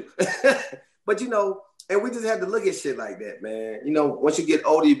 with you. But you know, and we just have to look at shit like that, man. You know, once you get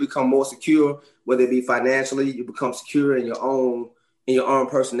older, you become more secure, whether it be financially, you become secure in your own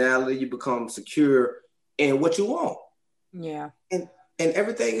personality, you become secure in what you want. Yeah. And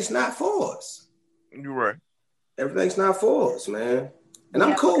everything is not for us. You're right. Everything's not for us, man. And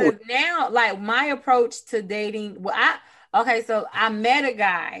I'm cool with now, like my approach to dating. Well, so I met a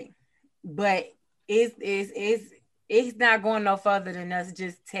guy, but it's not going no further than us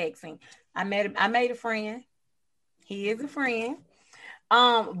just texting. I made a friend. He is a friend.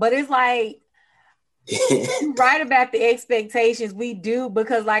 But it's like you're right about the expectations. We do,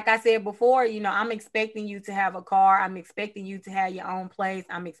 because like I said before, you know, I'm expecting you to have a car. I'm expecting you to have your own place.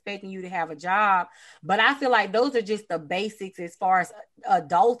 I'm expecting you to have a job. But I feel like those are just the basics as far as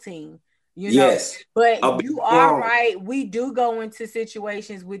adulting, you know. But you are right. We do go into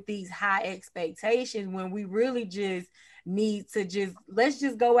situations with these high expectations when we really just need to let's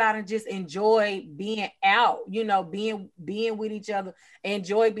just go out and just enjoy being out, you know, being with each other,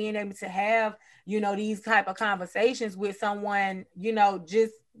 enjoy being able to have, you know, these type of conversations with someone, you know,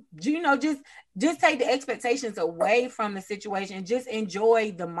 just take the expectations away from the situation and just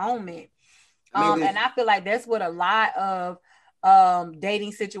enjoy the moment. And I feel like that's what a lot of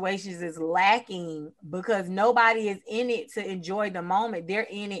dating situations is lacking, because nobody is in it to enjoy the moment. They're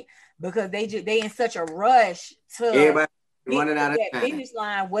in it because they in such a rush to everybody running out of time. Finish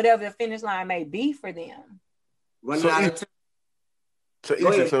line, whatever the finish line may be for them. Running out of time.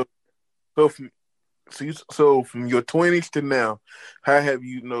 So from your 20s to now, how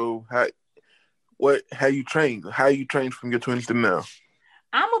you trained? How you trained from your 20s to now?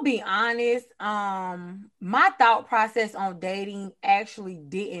 I'm gonna be honest. My thought process on dating actually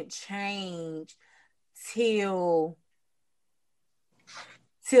didn't change till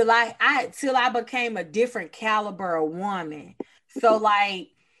I became a different caliber of woman. So like,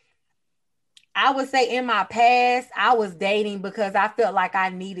 I would say in my past, I was dating because I felt like I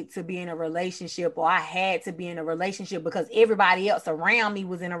needed to be in a relationship, or I had to be in a relationship because everybody else around me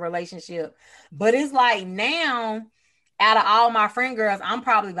was in a relationship. But it's like now, out of all my friend girls, I'm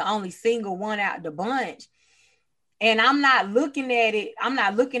probably the only single one out the bunch. And I'm not looking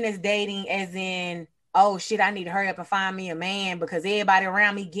at dating as in, oh shit, I need to hurry up and find me a man because everybody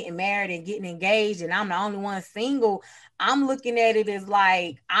around me getting married and getting engaged and I'm the only one single. I'm looking at it as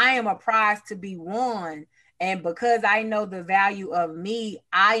like, I am a prize to be won. And because I know the value of me,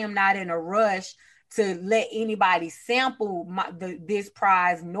 I am not in a rush to let anybody sample this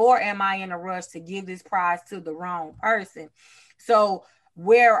prize, nor am I in a rush to give this prize to the wrong person. So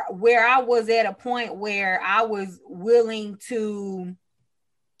where I was at a point where I was willing to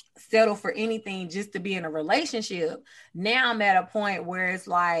settle for anything just to be in a relationship, now I'm at a point where it's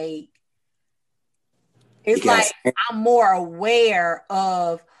like I'm more aware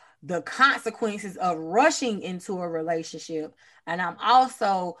of the consequences of rushing into a relationship, and I'm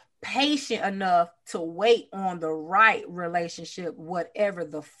also patient enough to wait on the right relationship, whatever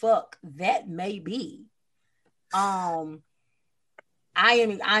the fuck that may be. I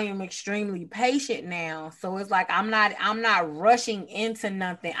am extremely patient now, so it's like I'm not rushing into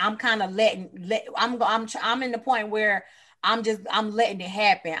nothing. I'm kind of I'm in the point where I'm letting it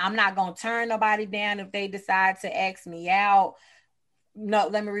happen. I'm not gonna turn nobody down if they decide to ask me out. No,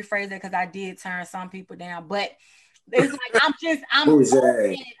 let me rephrase that, because I did turn some people down, but it's like I'm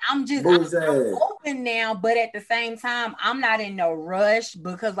open now, but at the same time, I'm not in no rush,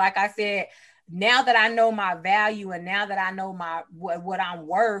 because like I said, now that I know my value and now that I know what I'm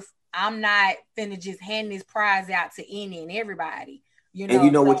worth, I'm not finna just hand this prize out to any and everybody. You know, and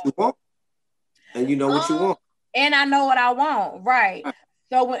you know what you want. And you know what you want. And I know what I want, right?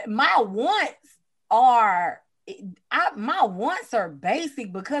 So my wants are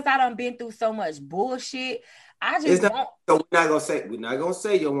basic, because I done been through so much bullshit. So we're not gonna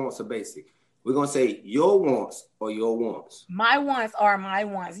say your wants are basic. We're gonna say your wants are your wants. My wants are my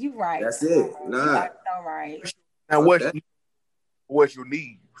wants. You right. That's it. That's so right. Now what's your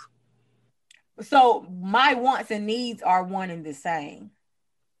needs? So my wants and needs are one and the same.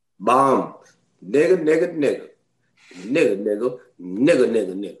 Bomb. Nigga.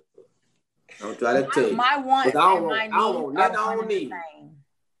 I'm trying to tell you. My wants and my needs are one and the same.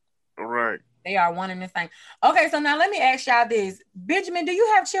 All right. They are one and the same. Okay, so now let me ask y'all this. Benjamin, do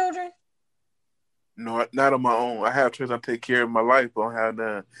you have children? No, not on my own. I have children. I take care of my life, but I don't have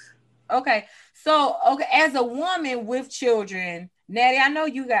none. Okay, so as a woman with children, Natty, I know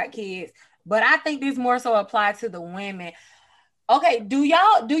you got kids, but I think this more so applies to the women. Okay, do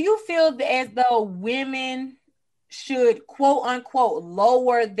you feel as though women should quote unquote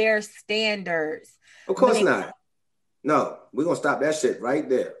lower their standards? Of course not. No, we're gonna stop that shit right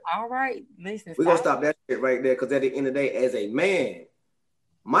there. All right, listen. We're gonna stop that shit right there, because at the end of the day, as a man,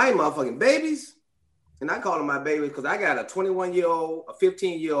 my motherfucking babies, and I call them my babies because I got a 21-year-old, a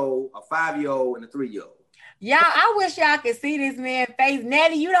 15-year-old, a 5-year-old, and a 3-year-old. Y'all, I wish y'all could see this man's face.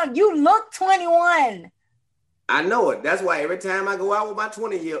 Natty, you look 21. I know it. That's why every time I go out with my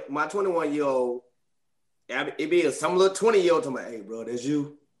 21-year-old, it be some little 20-year-old to me, hey, bro, that's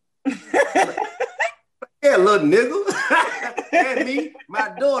you. Yeah, little nigga. And me, my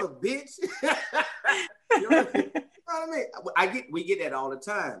daughter, bitch. You know what I mean? We get that all the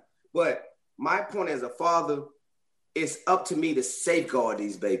time. But my point as a father, it's up to me to safeguard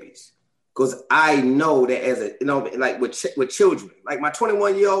these babies. Because I know that like with children, like my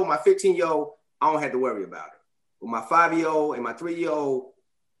 21-year-old, my 15-year-old, I don't have to worry about it. With my 5-year-old and my 3-year-old,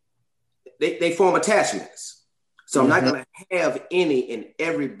 they form attachments. So I'm not going to have any and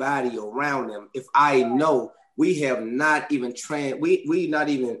everybody around them if I know we have not even we not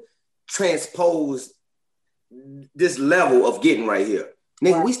even transposed this level of getting right here.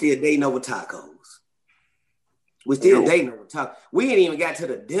 Nigga, we still dating over tacos. We still dating over tacos. We ain't even got to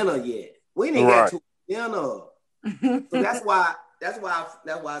the dinner yet. We ain't got to dinner. So that's why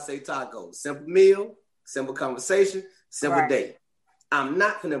I say tacos. Simple meal, simple conversation, simple date. I'm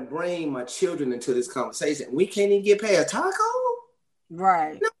not gonna bring my children into this conversation. We can't even get past taco.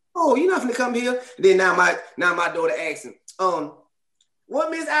 Right. No, you're not gonna come here. Then now my daughter asks him,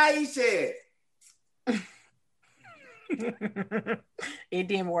 what Miss Aisha? It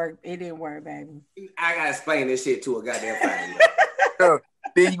didn't work. It didn't work, baby. I gotta explain this shit to a goddamn 5-year-old.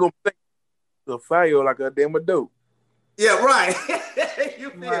 Then you gonna think the fire like a damn dope. Yeah, right.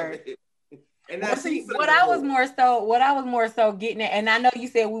 You feel me? And what I was more so getting at, and I know you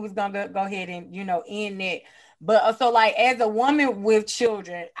said we was gonna go ahead and end it, but so like as a woman with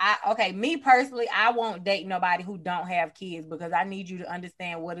children, me personally, I won't date nobody who don't have kids, because I need you to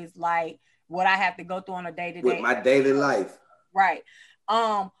understand what it's like, what I have to go through on a day-to-day with my daily life. Right.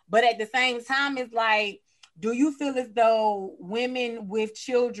 But at the same time, it's like, do you feel as though women with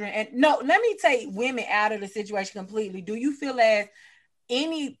children, and no, let me take women out of the situation completely. Do you feel as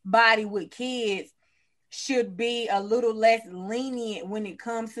anybody with kids should be a little less lenient when it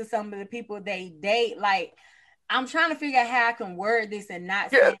comes to some of the people they date? Like, I'm trying to figure out how I can word this and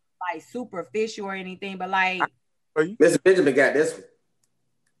not sound like superficial or anything, but like Mr. Benjamin got this one.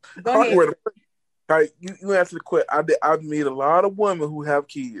 Go ahead. Like you answer the question. I've met a lot of women who have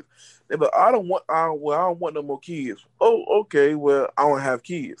kids. They're like, I don't want no more kids. Oh, okay. Well, I don't have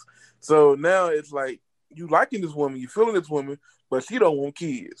kids. So now it's like you liking this woman, you feeling this woman, but she don't want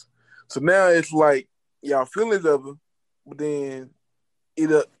kids. So now it's like y'all feeling each other, but then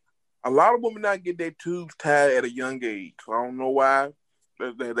a lot of women now get their tubes tied at a young age. So I don't know why.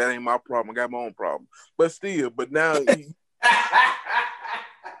 That ain't my problem. I got my own problem. But still, but now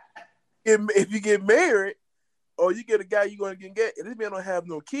if you get married or you get a guy you're going to get, and this man don't have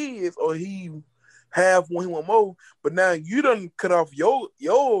no kids or he have one, he want more, but now you done cut off your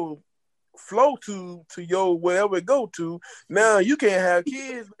flow to your wherever it go to. Now you can't have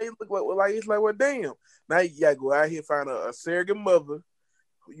kids. They look like well, damn. Now you gotta go out here find a surrogate mother.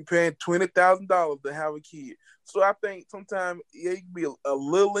 You paying $20,000 to have a kid. So I think sometimes you can be a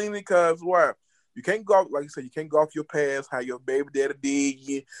little lenient because why? You can't go off, like you said, you can't go off your past, how your baby daddy did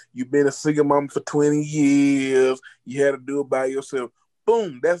you. You've been a single mom for 20 years. You had to do it by yourself.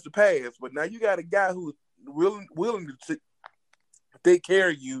 Boom, that's the past. But now you got a guy who's willing to take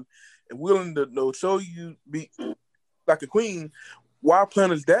care of you and willing to show you be like a queen. Why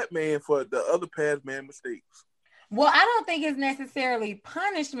punish that man for the other past man mistakes? Well, I don't think it's necessarily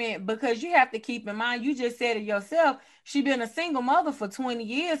punishment because you have to keep in mind, you just said it yourself, she been a single mother for 20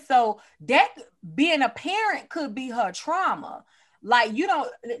 years. So that being a parent could be her trauma. Like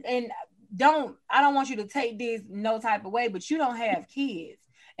I don't want you to take this no type of way, but you don't have kids.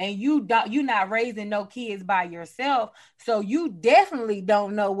 And you're not raising no kids by yourself. So you definitely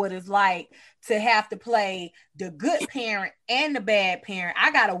don't know what it's like to have to play the good parent and the bad parent.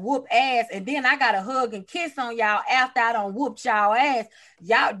 I got to whoop ass and then I got to hug and kiss on y'all after I done whooped y'all ass.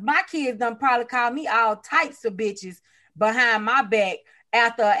 Y'all, my kids done probably call me all types of bitches behind my back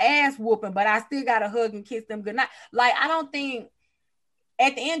after an ass whooping, but I still got to hug and kiss them goodnight. Like, I don't think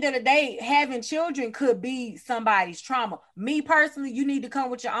at the end of the day, having children could be somebody's trauma. Me personally, you need to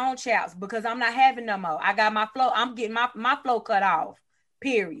come with your own chaps because I'm not having no more. I got my flow. I'm getting my flow cut off.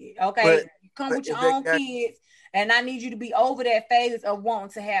 Period. Okay. Come with your own kids. And I need you to be over that phase of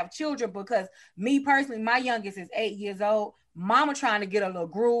wanting to have children because me personally, my youngest is 8 years old. Mama trying to get a little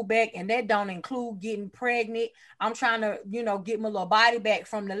groove back, and that don't include getting pregnant. I'm trying to, get my little body back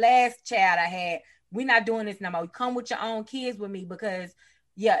from the last child I had. We're not doing this no more. Come with your own kids with me because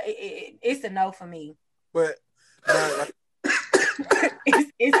it's a no for me. But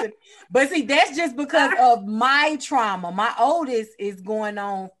but see, that's just because of my trauma. My oldest is going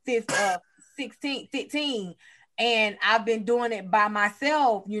on 15, and I've been doing it by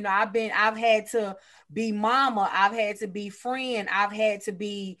myself. I've had to be mama, I've had to be friend, I've had to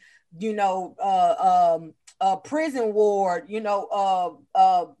be, a prison ward,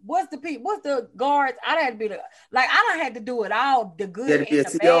 what's the guards? I had to be I don't have to do it all, the good and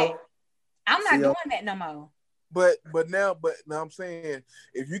the bad. I'm not doing that no more. But now I'm saying,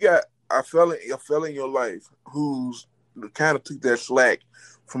 if you got a fella in your life who's kind of took that slack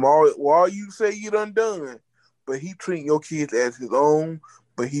from all you say you done, but he treating your kids as his own,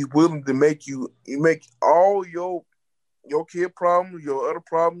 but he's willing to make all your kid problem, your other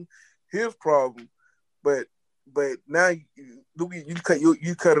problem, his problem. But now you cut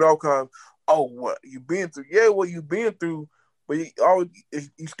it off because what you've been through. Yeah, what you've been through, but you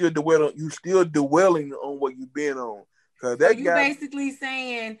still dwelling on what you've been on. So basically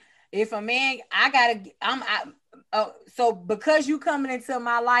saying if a man, so because you coming into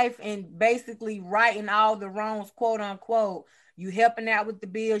my life and basically righting all the wrongs, quote unquote, you helping out with the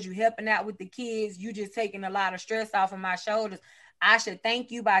bills, you helping out with the kids, you just taking a lot of stress off of my shoulders. I should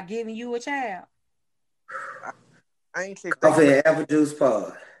thank you by giving you a child. I ain't say Coffee and apple juice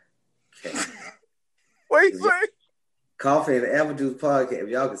pod. Okay. What you say? Coffee and apple juice podcast. If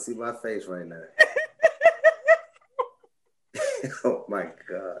y'all can see my face right now. Oh my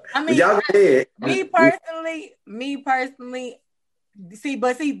God. I mean, y'all did. Me personally. See,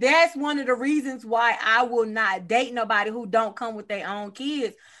 that's one of the reasons why I will not date nobody who don't come with their own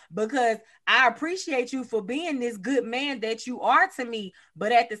kids, because I appreciate you for being this good man that you are to me.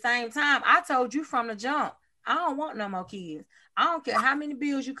 But at the same time, I told you from the jump, I don't want no more kids. I don't care how many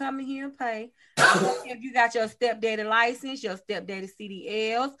bills you come in here and pay. I don't care if you got your stepdaddy license, your stepdaddy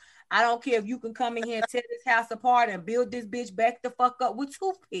CDLs. I don't care if you can come in here and tear this house apart and build this bitch back the fuck up with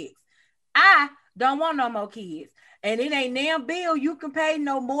toothpicks. I don't want no more kids. And it ain't damn bill you can pay,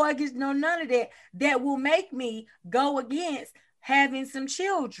 no mortgage, no none of that will make me go against having some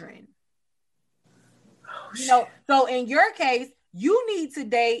children. So in your case, you need to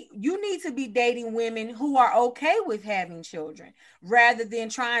be dating women who are okay with having children rather than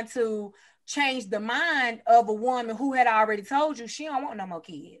trying to change the mind of a woman who had already told you she don't want no more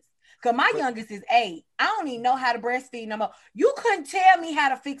kids. Because my youngest is 8. I don't even know how to breastfeed no more. You couldn't tell me how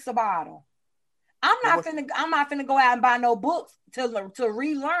to fix a bottle. I'm not finna go out and buy no books to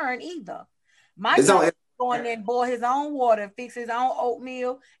relearn either. My youngest going there and boil his own water, fix his own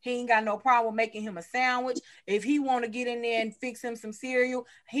oatmeal. He ain't got no problem making him a sandwich. If he want to get in there and fix him some cereal,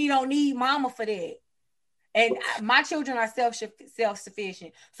 he don't need mama for that. And my children are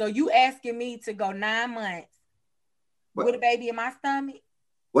self-sufficient. So you asking me to go 9 months with a baby in my stomach?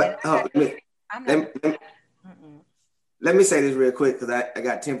 What? Let me say this real quick because I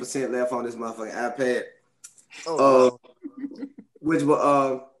got 10% left on this motherfucking iPad.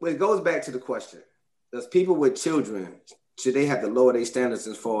 Which goes back to the question: does people with children, should they have to lower their standards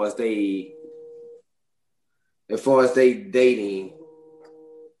as far as they dating?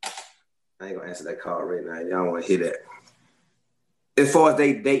 I ain't gonna answer that call right now. Y'all don't want to hear that. As far as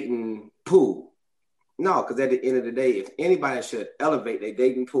they dating pool, no, because at the end of the day, if anybody should elevate their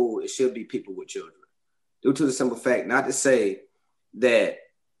dating pool, it should be people with children. Due to the simple fact, not to say that,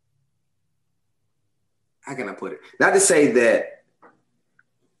 how can I put it? Not to say that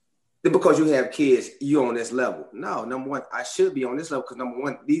because you have kids, you're on this level. No, number one, I should be on this level because number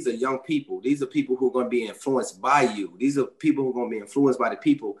one, these are young people. These are people who are going to be influenced by you. These are people who are going to be influenced by the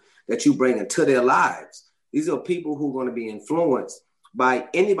people that you bring into their lives. These are people who are going to be influenced by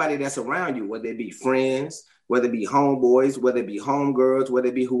anybody that's around you, whether it be friends, whether it be homeboys, whether it be homegirls, whether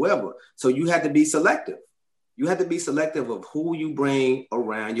it be whoever. So you have to be selective. You have to be selective of who you bring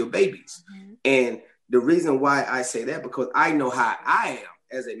around your babies. Mm-hmm. And the reason why I say that, because I know how I am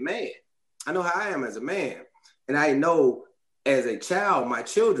as a man. I know how I am as a man. And I know as a child, my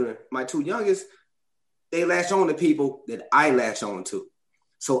children, my two youngest, they latch on to people that I latch on to.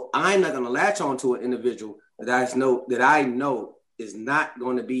 So I'm not going to latch on to an individual that I know is not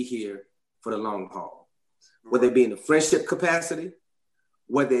going to be here for the long haul. Whether it be in a friendship capacity,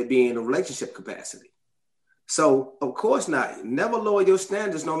 whether it be in a relationship capacity. So, of course not. Never lower your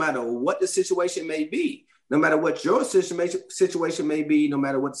standards no matter what the situation may be. No matter what your situation may be, no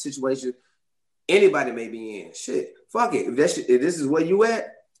matter what the situation anybody may be in. Shit, fuck it. If this is where you at,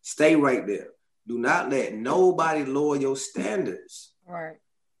 stay right there. Do not let nobody lower your standards. Right.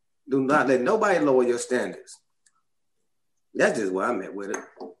 Do not let nobody lower your standards. That's just where I'm at with it.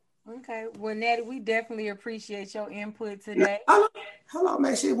 Okay. Well, Natty, we definitely appreciate your input today. Hold on,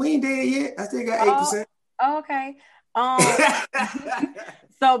 man. Shit, we ain't dead yet. I still got 8%. Okay.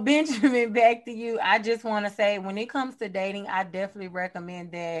 So Benjamin, back to you. I just want to say, when it comes to dating, I definitely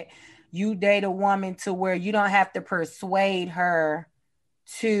recommend that you date a woman to where you don't have to persuade her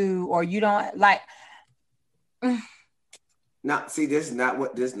to, or you don't like. Now, see, this is not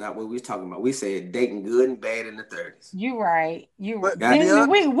what we're talking about. We said dating good and bad in the 30s. You right. We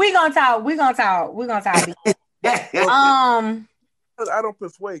gonna talk. We gonna talk. I don't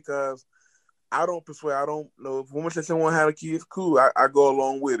persuade because I don't know if a woman says someone had a kid, cool. I go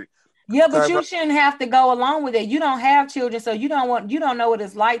along with it. Yeah, but you shouldn't have to go along with it. You don't have children, so you don't know what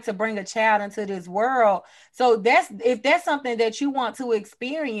it's like to bring a child into this world. So if that's something that you want to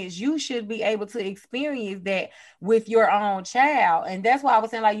experience, you should be able to experience that with your own child. And that's why I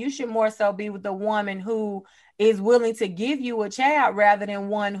was saying, like, you should more so be with the woman who is willing to give you a child rather than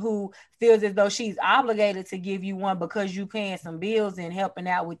one who feels as though she's obligated to give you one because you paying some bills and helping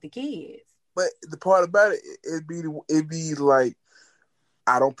out with the kids. But the part about it, it'd be like,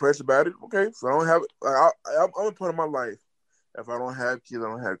 I don't press about it. Okay, so I don't have it. I'm at a point in my life. If I don't have kids, I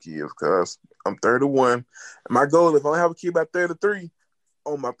don't have kids because I'm 31. And my goal, if I don't have a kid by 33,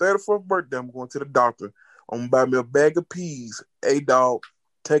 on my 34th birthday, I'm going to the doctor. I'm going to buy me a bag of peas. Hey, dog,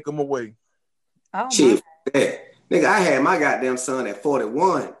 take them away. Oh, shit, nigga, I had my goddamn son at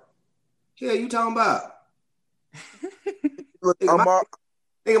 41. Yeah, you talking about?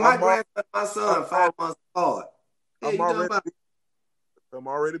 My grandson, my son, 5 months apart. Yeah, I'm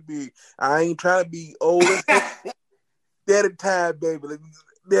already big. I ain't trying to be old. Daddy tired, baby.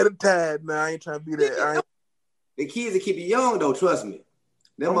 Daddy tired. Nah, I ain't trying to be that. The kids that keep you young, though, trust me.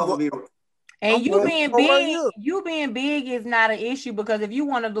 And you being big is not an issue because if you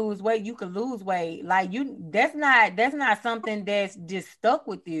want to lose weight, you can lose weight. Like that's not something that's just stuck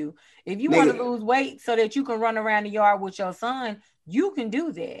with you. If you want to lose weight so that you can run around the yard with your son, you can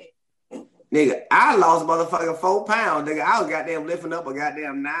do that. Nigga, I lost motherfucking 4 pounds. Nigga, I was goddamn lifting up a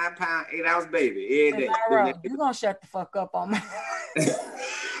goddamn 9 pound, 8 ounce baby every day. You gonna shut the fuck up on me.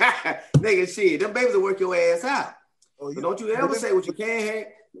 Nigga, shit, them babies will work your ass out. So don't you ever say what you can't have,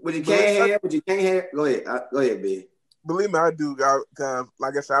 what you can't have, what you can't have. Go ahead, B. Believe me, I do. Cause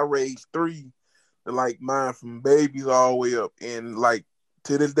like I said, I raised 3, like mine from babies all the way up, and like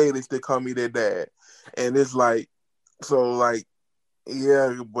to this day they still call me their dad. And it's like, so like,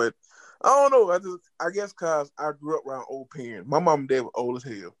 yeah, but I don't know. I guess because I grew up around old parents. My mom and dad were old as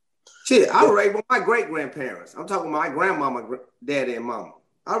hell. Shit, I was raised by my great-grandparents. I'm talking about my grandmama, daddy, and mama.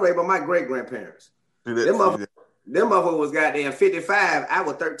 I was raised by my great-grandparents. Them motherfuckers was goddamn 55. I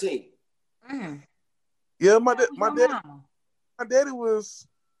was 13. Yeah, my daddy was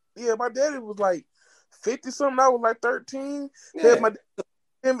like 50-something. I was like 13. Yeah.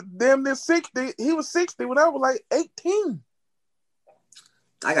 Damn near 60. He was 60 when I was like 18.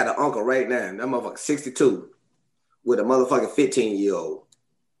 I got an uncle right now. That motherfucker 62 with a motherfucking 15-year-old.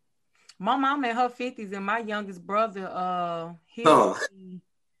 My mom in her 50s and my youngest brother, he's 12.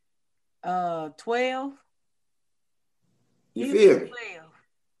 You feel me? 12.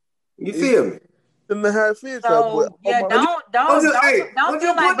 You feel me? In the high feel so yeah, don't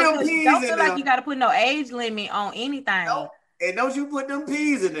feel like you gotta put no age limit on anything. And don't you put them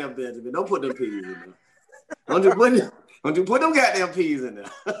peas in there, Benjamin. Don't put them peas in there. Don't you put them goddamn peas in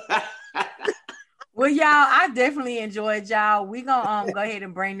there. Well, y'all, I definitely enjoyed y'all. We gonna go ahead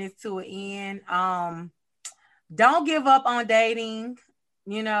and bring this to an end. Don't give up on dating.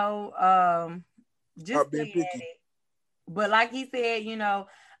 You know, just stay at it. But like he said, you know,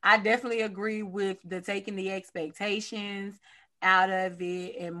 I definitely agree with the taking the expectations out of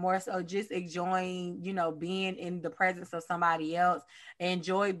it and more so just enjoying, you know, being in the presence of somebody else.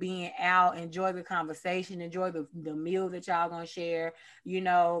 Enjoy being out, enjoy the conversation, enjoy the meal that y'all gonna share, you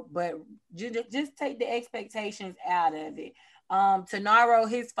know, but just take the expectations out of it. Tenaro,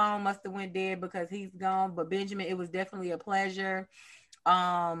 his phone must have went dead because he's gone, but Benjamin, it was definitely a pleasure.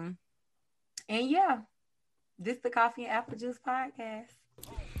 And yeah, this is the Coffee and Apple Juice podcast.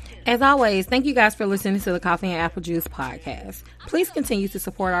 As always, thank you guys for listening to the Coffee and Apple Juice podcast. Please continue to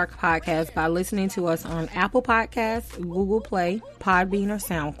support our podcast by listening to us on Apple Podcasts, Google Play, Podbean, or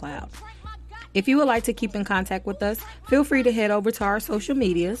SoundCloud. If you would like to keep in contact with us, feel free to head over to our social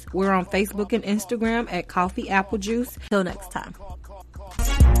medias. We're on Facebook and Instagram at Coffee Apple Juice. Till next time.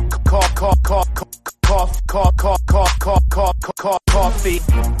 Coffee.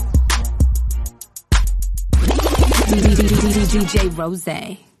 DJ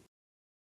Rose.